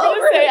knew you were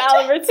going to say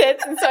Oliver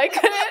Tits, and so I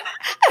couldn't.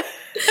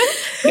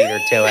 Cater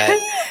to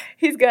it.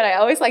 He's good. I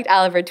always liked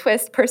Oliver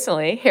Twist,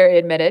 personally, Harry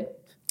admitted.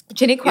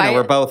 Ginny You quiet. know,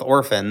 we're both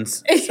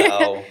orphans,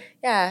 so...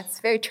 Yeah, it's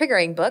a very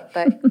triggering book,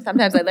 but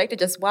sometimes I'd like to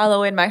just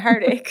wallow in my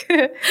heartache.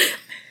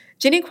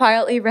 Ginny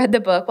quietly read the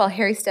book while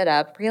Harry stood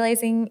up,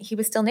 realizing he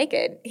was still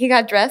naked. He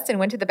got dressed and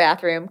went to the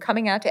bathroom,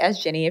 coming out to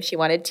ask Ginny if she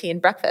wanted tea and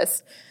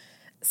breakfast.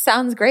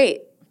 "Sounds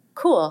great.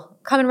 Cool.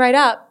 Coming right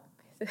up."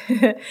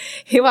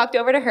 He walked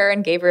over to her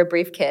and gave her a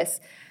brief kiss.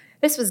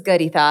 This was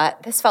good, he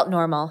thought. This felt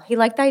normal. He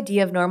liked the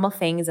idea of normal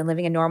things and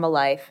living a normal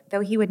life.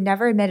 Though he would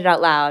never admit it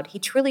out loud, he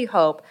truly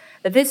hoped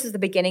that this was the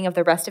beginning of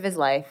the rest of his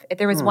life. If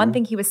there was one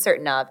thing he was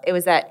certain of, it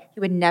was that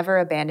he would never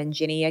abandon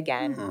Ginny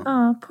again.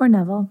 Oh, poor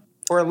Neville.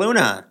 Poor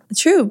Luna.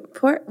 True.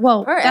 Poor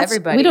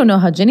everybody. We don't know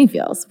how Ginny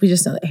feels. We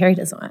just know that Harry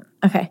doesn't want.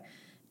 Okay.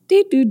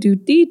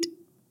 Deet.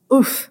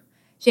 Oof.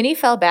 Ginny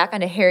fell back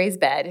onto Harry's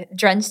bed,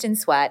 drenched in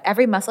sweat,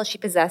 every muscle she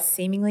possessed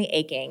seemingly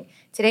aching.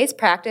 Today's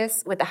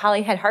practice with the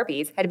Hollyhead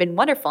Harpies had been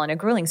wonderful in a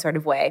grueling sort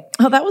of way.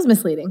 Oh, that was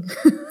misleading.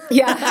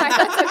 Yeah, I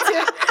thought so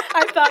too.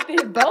 I thought they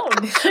had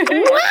boned.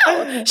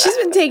 Wow. She's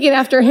been taking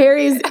after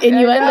Harry's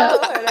innuendo.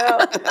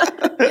 I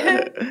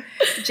know.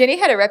 Ginny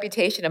had a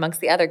reputation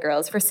amongst the other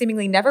girls for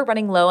seemingly never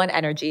running low on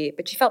energy,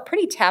 but she felt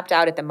pretty tapped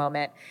out at the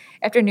moment.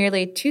 After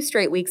nearly 2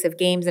 straight weeks of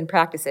games and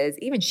practices,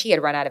 even she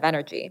had run out of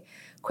energy.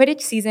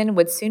 Quidditch season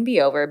would soon be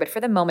over, but for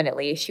the moment at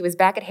least, she was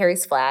back at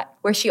Harry's flat,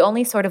 where she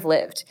only sort of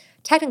lived.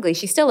 Technically,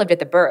 she still lived at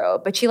the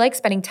Burrow, but she liked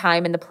spending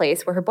time in the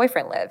place where her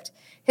boyfriend lived.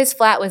 His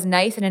flat was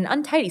nice in an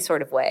untidy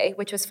sort of way,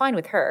 which was fine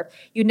with her.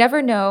 You'd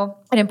never know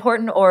an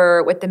important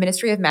or with the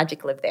Ministry of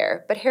Magic lived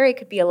there, but Harry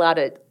could be allowed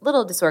a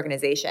little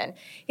disorganization.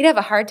 He'd have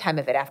a hard time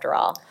of it after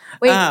all.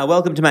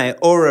 Welcome to my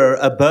Auror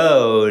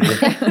abode.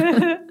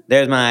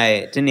 There's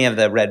my, didn't he have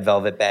the red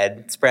velvet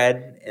bed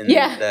spread in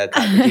the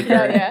cottage?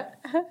 Yeah.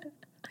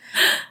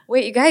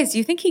 Wait, you guys, do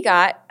you think he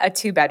got a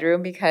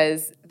 2-bedroom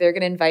because they're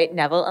going to invite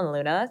Neville and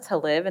Luna to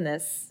live in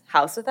this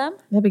house with them?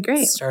 That'd be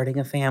great. Starting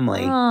a family.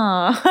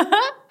 Aww.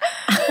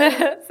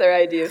 That's their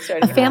idea of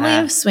starting A family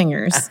of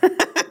swingers.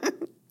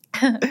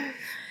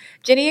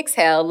 Ginny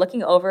exhaled,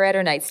 looking over at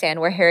her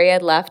nightstand where Harry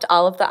had left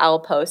all of the owl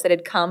posts that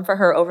had come for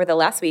her over the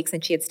last week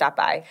since she had stopped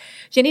by.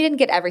 Ginny didn't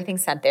get everything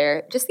sent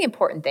there, just the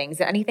important things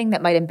and anything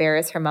that might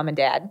embarrass her mom and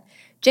dad.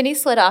 Ginny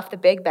slid off the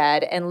big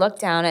bed and looked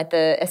down at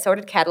the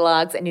assorted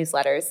catalogs and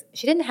newsletters.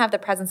 She didn't have the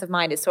presence of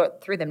mind to sort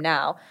through them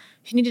now.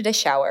 She needed a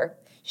shower.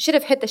 She should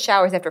have hit the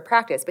showers after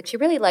practice, but she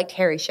really liked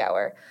Harry's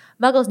shower.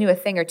 Muggles knew a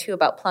thing or two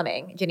about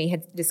plumbing, Ginny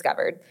had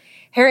discovered.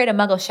 Harry had a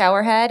Muggle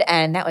shower head,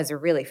 and that was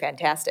really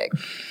fantastic.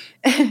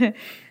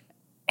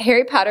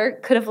 Harry Potter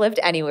could have lived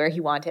anywhere he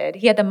wanted.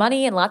 He had the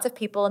money and lots of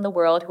people in the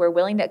world who were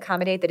willing to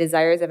accommodate the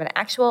desires of an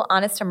actual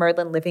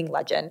honest-to-Murdlin living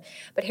legend.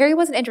 But Harry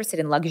wasn't interested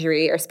in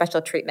luxury or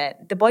special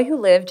treatment. The boy who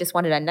lived just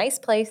wanted a nice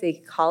place that he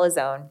could call his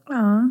own.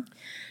 Aww.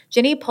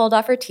 Ginny pulled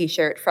off her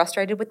T-shirt,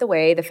 frustrated with the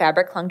way the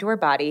fabric clung to her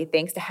body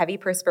thanks to heavy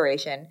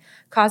perspiration,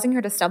 causing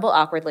her to stumble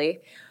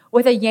awkwardly.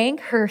 With a yank,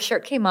 her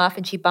shirt came off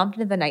and she bumped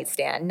into the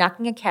nightstand,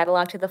 knocking a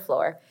catalog to the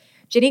floor.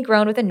 Ginny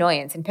groaned with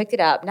annoyance and picked it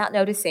up, not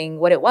noticing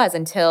what it was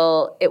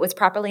until it was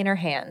properly in her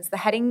hands. The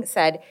heading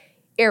said,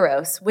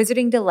 Eros,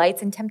 Wizarding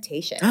Delights and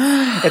Temptation.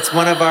 It's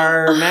one of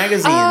our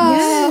magazines.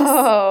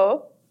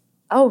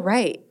 Oh,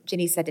 right.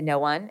 Ginny said to no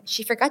one.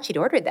 She forgot she'd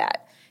ordered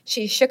that.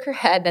 She shook her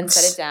head, then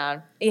set it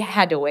down. It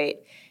had to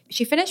wait.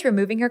 She finished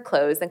removing her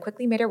clothes, then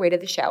quickly made her way to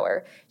the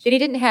shower. Ginny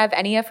didn't have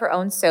any of her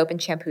own soap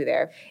and shampoo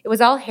there. It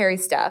was all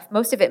Harry's stuff,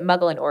 most of it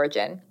Muggle in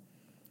origin.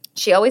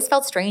 She always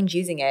felt strange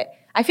using it.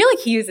 I feel like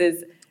he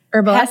uses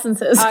Herbal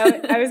essences.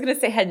 I was going to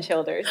say Head and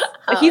Shoulders.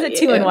 But he's a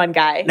 2-in-1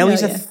 guy. No,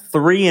 he's a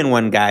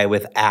 3-in-1 guy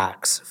with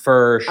Axe,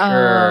 for sure.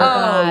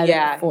 Oh,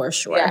 yeah. For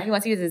sure. Yeah, he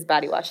wants to use his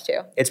body wash too.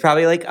 It's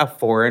probably like a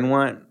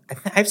 4-in-1.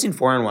 I've seen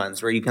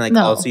 4-in-1s where you can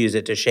also use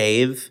it to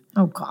shave.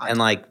 Oh, God.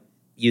 And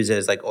use it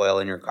as oil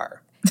in your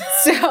car.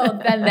 So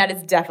then that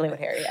is definitely what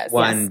Harry has.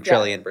 1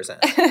 trillion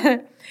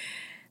 %.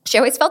 She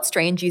always felt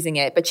strange using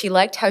it, but she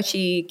liked how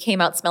she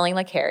came out smelling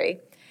like Harry.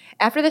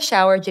 After the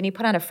shower, Ginny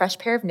put on a fresh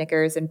pair of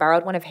knickers and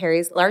borrowed one of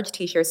Harry's large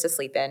t-shirts to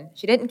sleep in.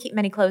 She didn't keep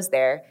many clothes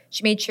there.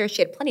 She made sure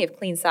she had plenty of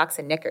clean socks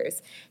and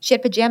knickers. She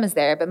had pajamas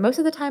there, but most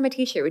of the time a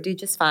t-shirt would do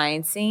just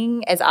fine,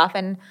 seeing as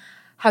often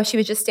how she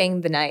was just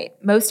staying the night.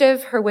 Most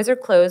of her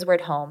wizard clothes were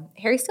at home.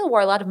 Harry still wore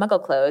a lot of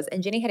Muggle clothes,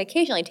 and Ginny had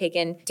occasionally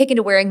taken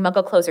to wearing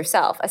Muggle clothes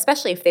herself,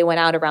 especially if they went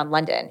out around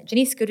London.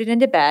 Ginny scooted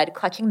into bed,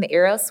 clutching the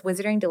Eros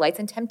Wizarding Delights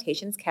and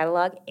Temptations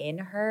catalog in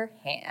her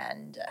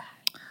hand.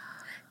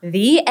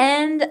 The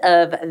end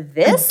of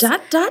this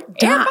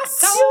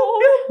episode.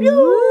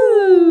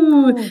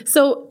 Ooh.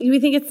 So you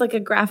think it's like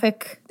a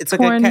graphic It's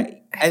porn?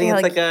 I think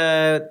it's like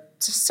a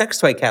sex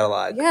toy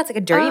catalog. Yeah, it's like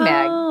a dirty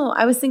mag. Oh,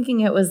 I was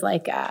thinking it was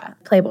like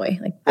Playboy.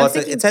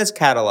 It says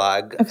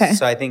catalog. Okay.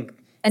 So I think.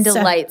 And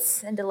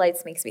delights. And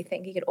delights makes me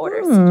think you could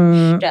order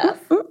some stuff.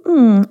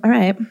 All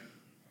right.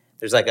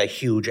 There's a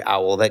huge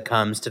owl that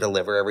comes to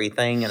deliver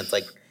everything, and it's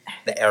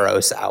the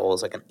Eros owl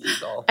is like an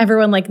eagle.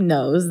 Everyone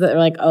knows that they're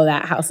like, oh,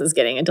 that house is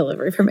getting a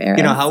delivery from Eros.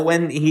 You know how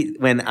when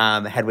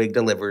Hedwig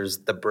delivers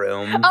the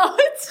broom,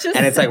 it's just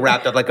and it's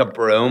wrapped up like a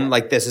broom,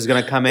 this is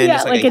gonna come in, Yeah,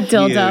 just like a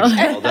dildo.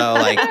 huge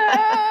dildo,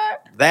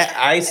 that.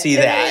 I see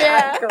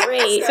that. yeah.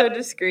 Great. So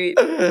discreet.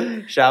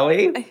 Shall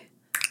we?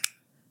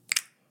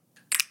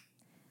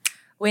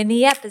 When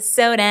the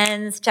episode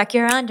ends, check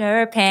your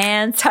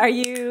underpants. Are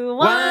you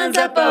ones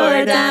up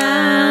or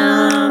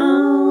down?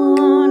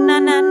 Na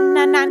na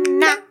na na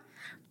na.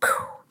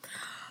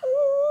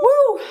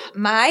 Woo!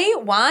 My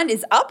wand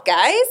is up,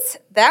 guys.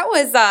 That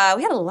was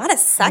we had a lot of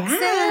sex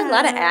in, a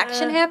lot of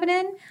action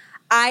happening.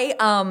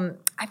 I'm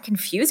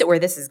confused at where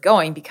this is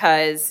going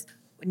because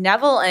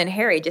Neville and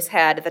Harry just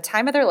had the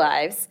time of their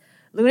lives.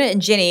 Luna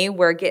and Ginny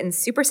were getting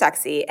super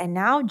sexy, and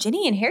now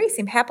Ginny and Harry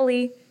seem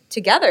happily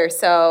together.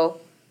 So,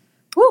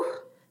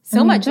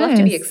 so much left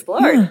to be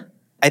explored. Yeah.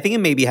 I think it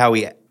may be how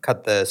we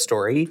cut the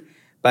story,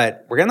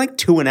 but we're getting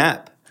 2 and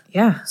up.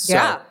 Yeah.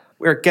 So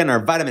we're getting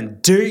our vitamin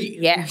D.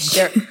 Yeah,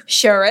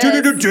 sure is.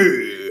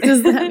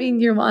 Does that mean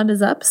your wand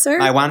is up, sir?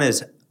 My wand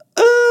is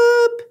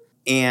up.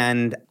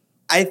 And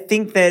I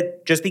think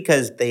that just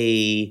because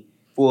they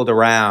fooled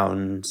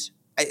around,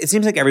 it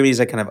seems like everybody's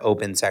kind of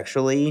open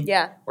sexually.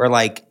 Yeah. Or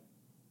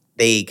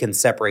they can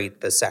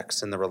separate the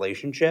sex and the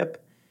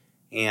relationship.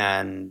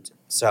 And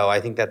so I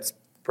think that's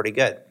pretty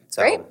good.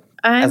 So Great.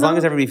 as long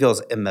as everybody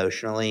feels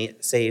emotionally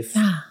safe.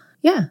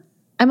 Yeah.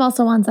 I'm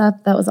also wands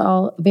up. That was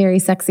all very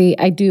sexy.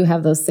 I do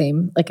have those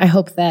same, I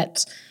hope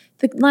that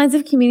the lines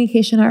of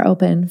communication are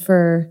open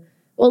for,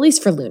 well, at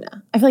least for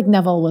Luna. I feel like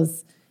Neville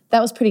that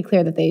was pretty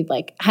clear that they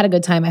had a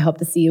good time. I hope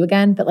to see you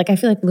again. But I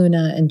feel like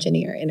Luna and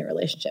Ginny are in a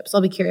relationship. So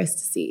I'll be curious to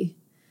see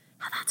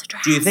how that's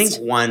addressed. Do you think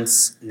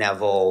once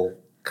Neville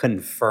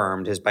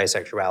confirmed his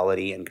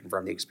bisexuality and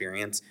confirmed the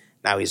experience,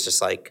 now he's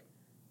just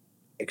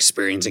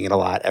experiencing it a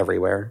lot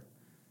everywhere?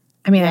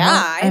 I mean,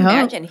 Yeah, I hope.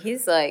 imagine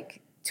he's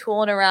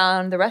tooling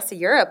around the rest of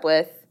Europe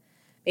with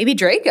maybe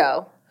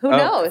Draco. Who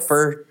knows?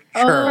 For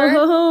sure.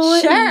 Oh,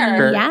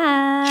 Sure.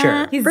 Yeah.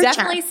 Sure. He's For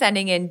definitely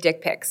sending in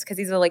dick pics because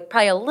he's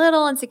probably a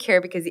little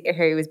insecure because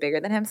Harry was bigger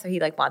than him, so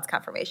he wants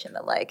confirmation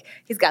that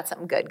he's got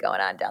something good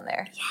going on down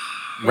there.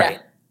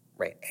 Right.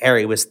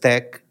 Harry was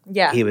thick.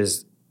 Yeah. He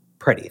was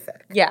pretty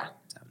thick. Yeah.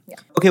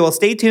 Okay, well,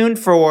 stay tuned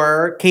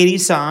for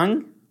Katie's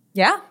song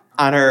Yeah.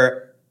 on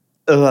her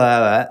On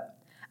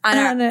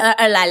our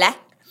Lala.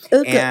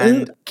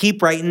 and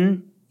keep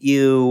writing,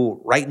 you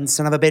writing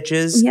son of a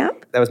bitches.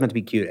 Yep. That was meant to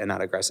be cute and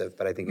not aggressive,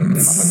 but I think it came off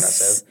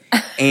aggressive.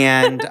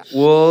 And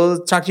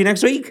we'll talk to you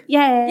next week. Yay.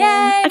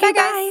 Yay. Okay,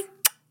 Bye, guys.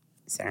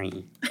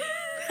 Sorry.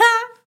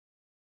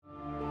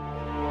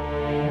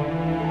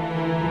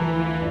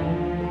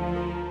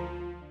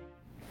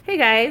 Hey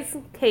guys,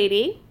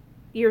 Katie,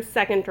 your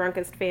second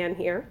drunkest fan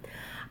here.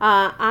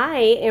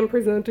 I am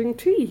presenting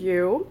to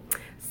you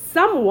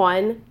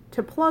Someone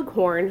to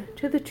Plughorn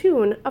to the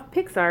tune of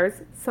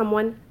Pixar's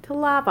Someone to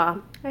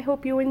Lava. I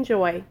hope you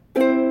enjoy.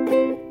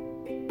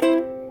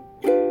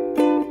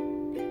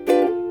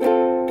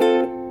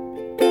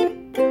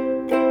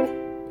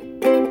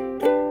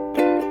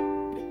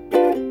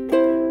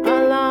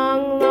 A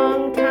long,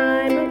 long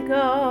time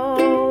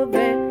ago,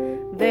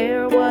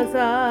 there was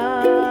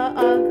a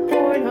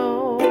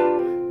cornhole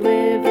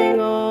living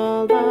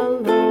all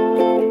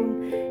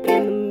alone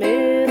in the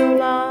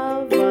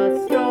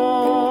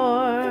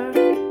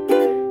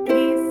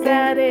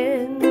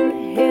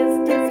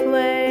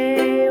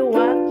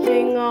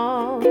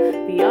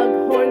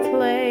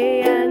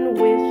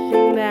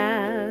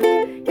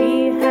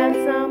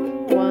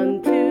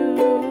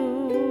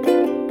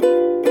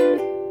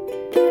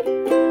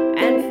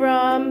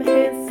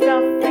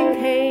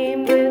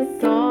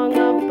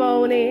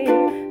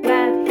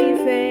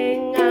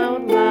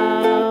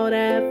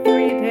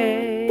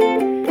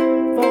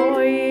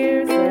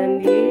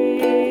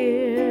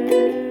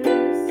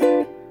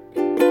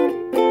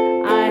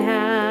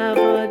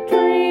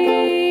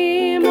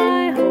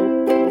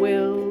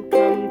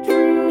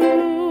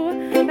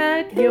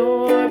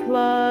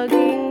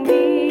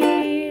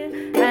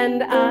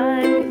and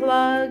I'm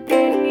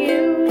plugging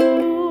you.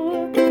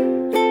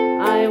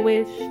 I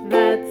wish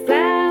that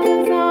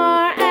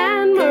Salazar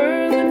and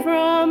Merlin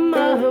from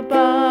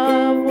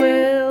above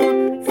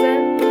will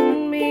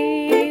send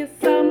me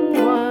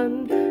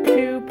someone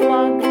to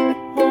plug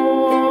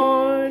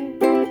horn.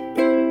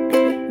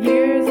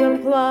 Years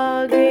of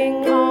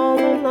plugging all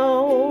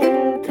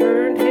alone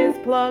turned his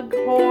plug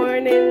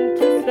horn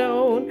into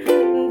stone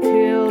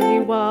until he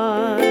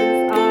was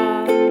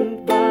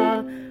on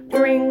the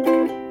brink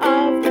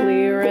of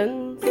clearance.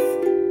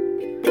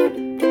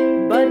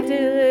 But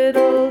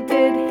little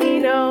did he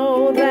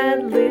know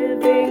that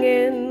living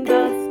in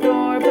the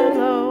store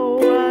below,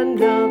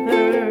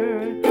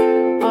 another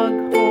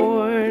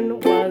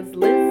ughorn was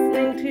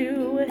listening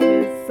to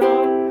his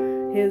song,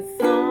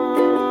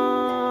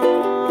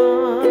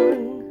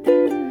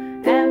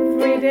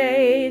 Every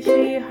day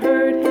she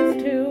heard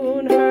his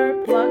tune, her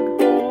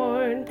plug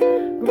horn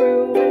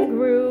grew and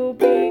grew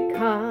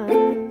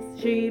because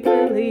she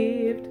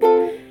believed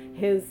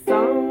his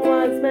song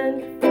was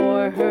meant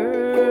for her.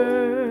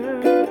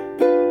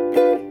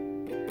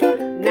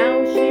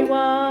 Now she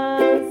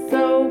was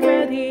so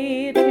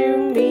ready to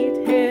meet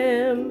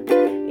him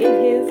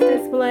in his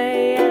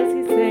display as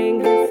he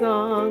sang his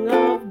song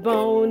of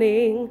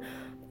boning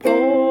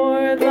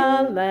for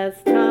the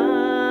last time.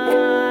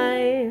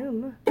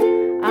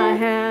 I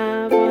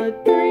have a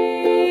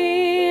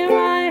dream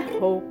I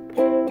hope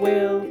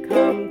will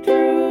come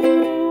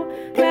true,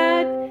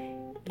 that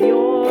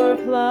you're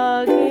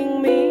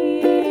plugging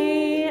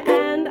me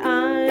and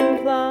I'm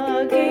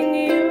plugging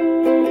you.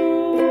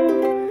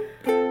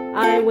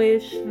 I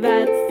wish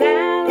that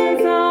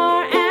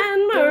Salazar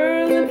and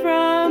Merlin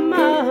from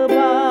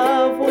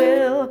above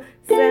will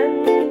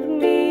send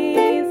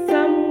me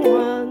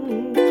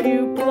someone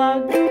to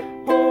plug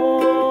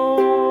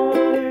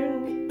horn.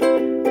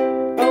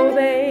 Oh,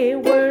 they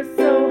were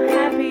so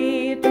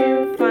happy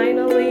to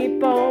finally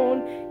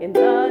bone in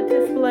the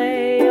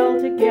display all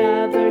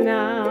together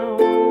now,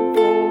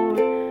 for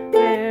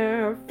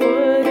their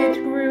footage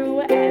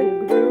grew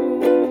and grew.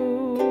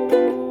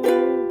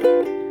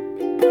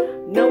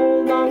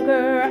 No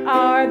longer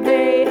are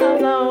they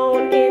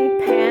alone in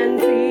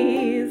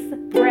Pansy's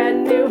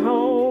brand new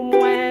home.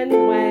 When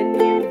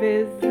you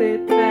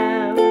visit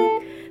them,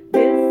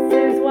 this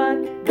is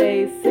what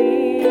they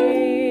sing.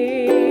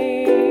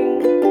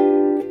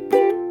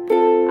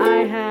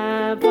 I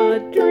have a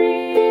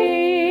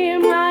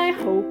dream I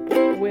hope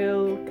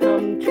will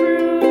come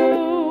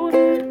true,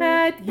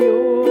 that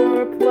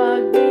you're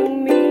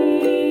plugging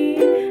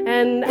me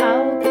and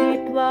I'll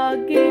keep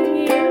plugging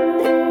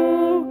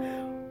you.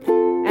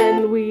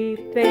 And we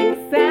thank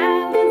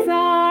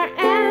Salazar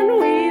and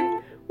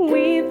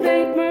we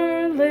thank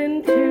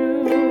Merlin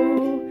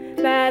too,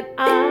 that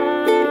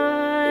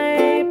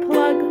I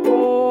plug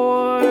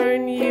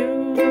horn you.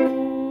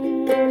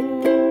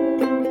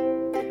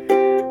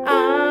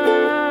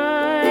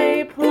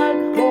 I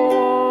plug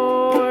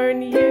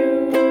horn you.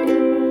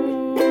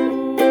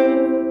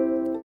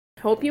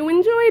 Hope you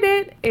enjoyed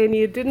it and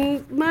you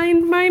didn't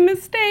mind my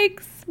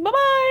mistakes.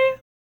 Bye-bye.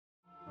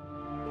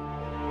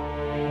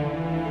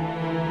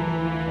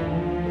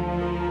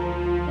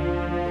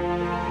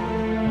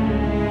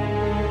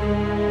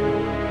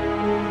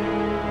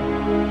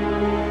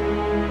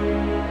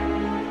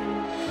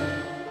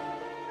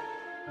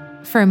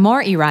 For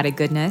more erotic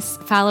goodness,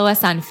 follow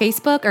us on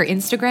Facebook or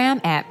Instagram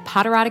at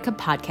Poderotica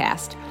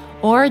Podcast,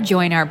 or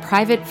join our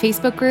private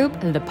Facebook group,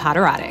 The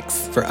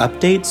Poderotics. For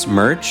updates,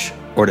 merch,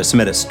 or to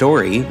submit a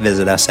story,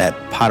 visit us at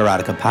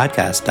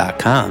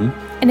poderoticapodcast.com.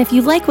 And if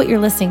you like what you're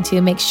listening to,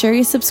 make sure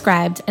you're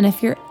subscribed. And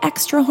if you're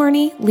extra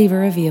horny, leave a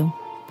review.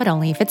 But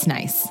only if it's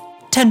nice.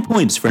 10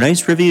 points for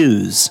nice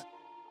reviews.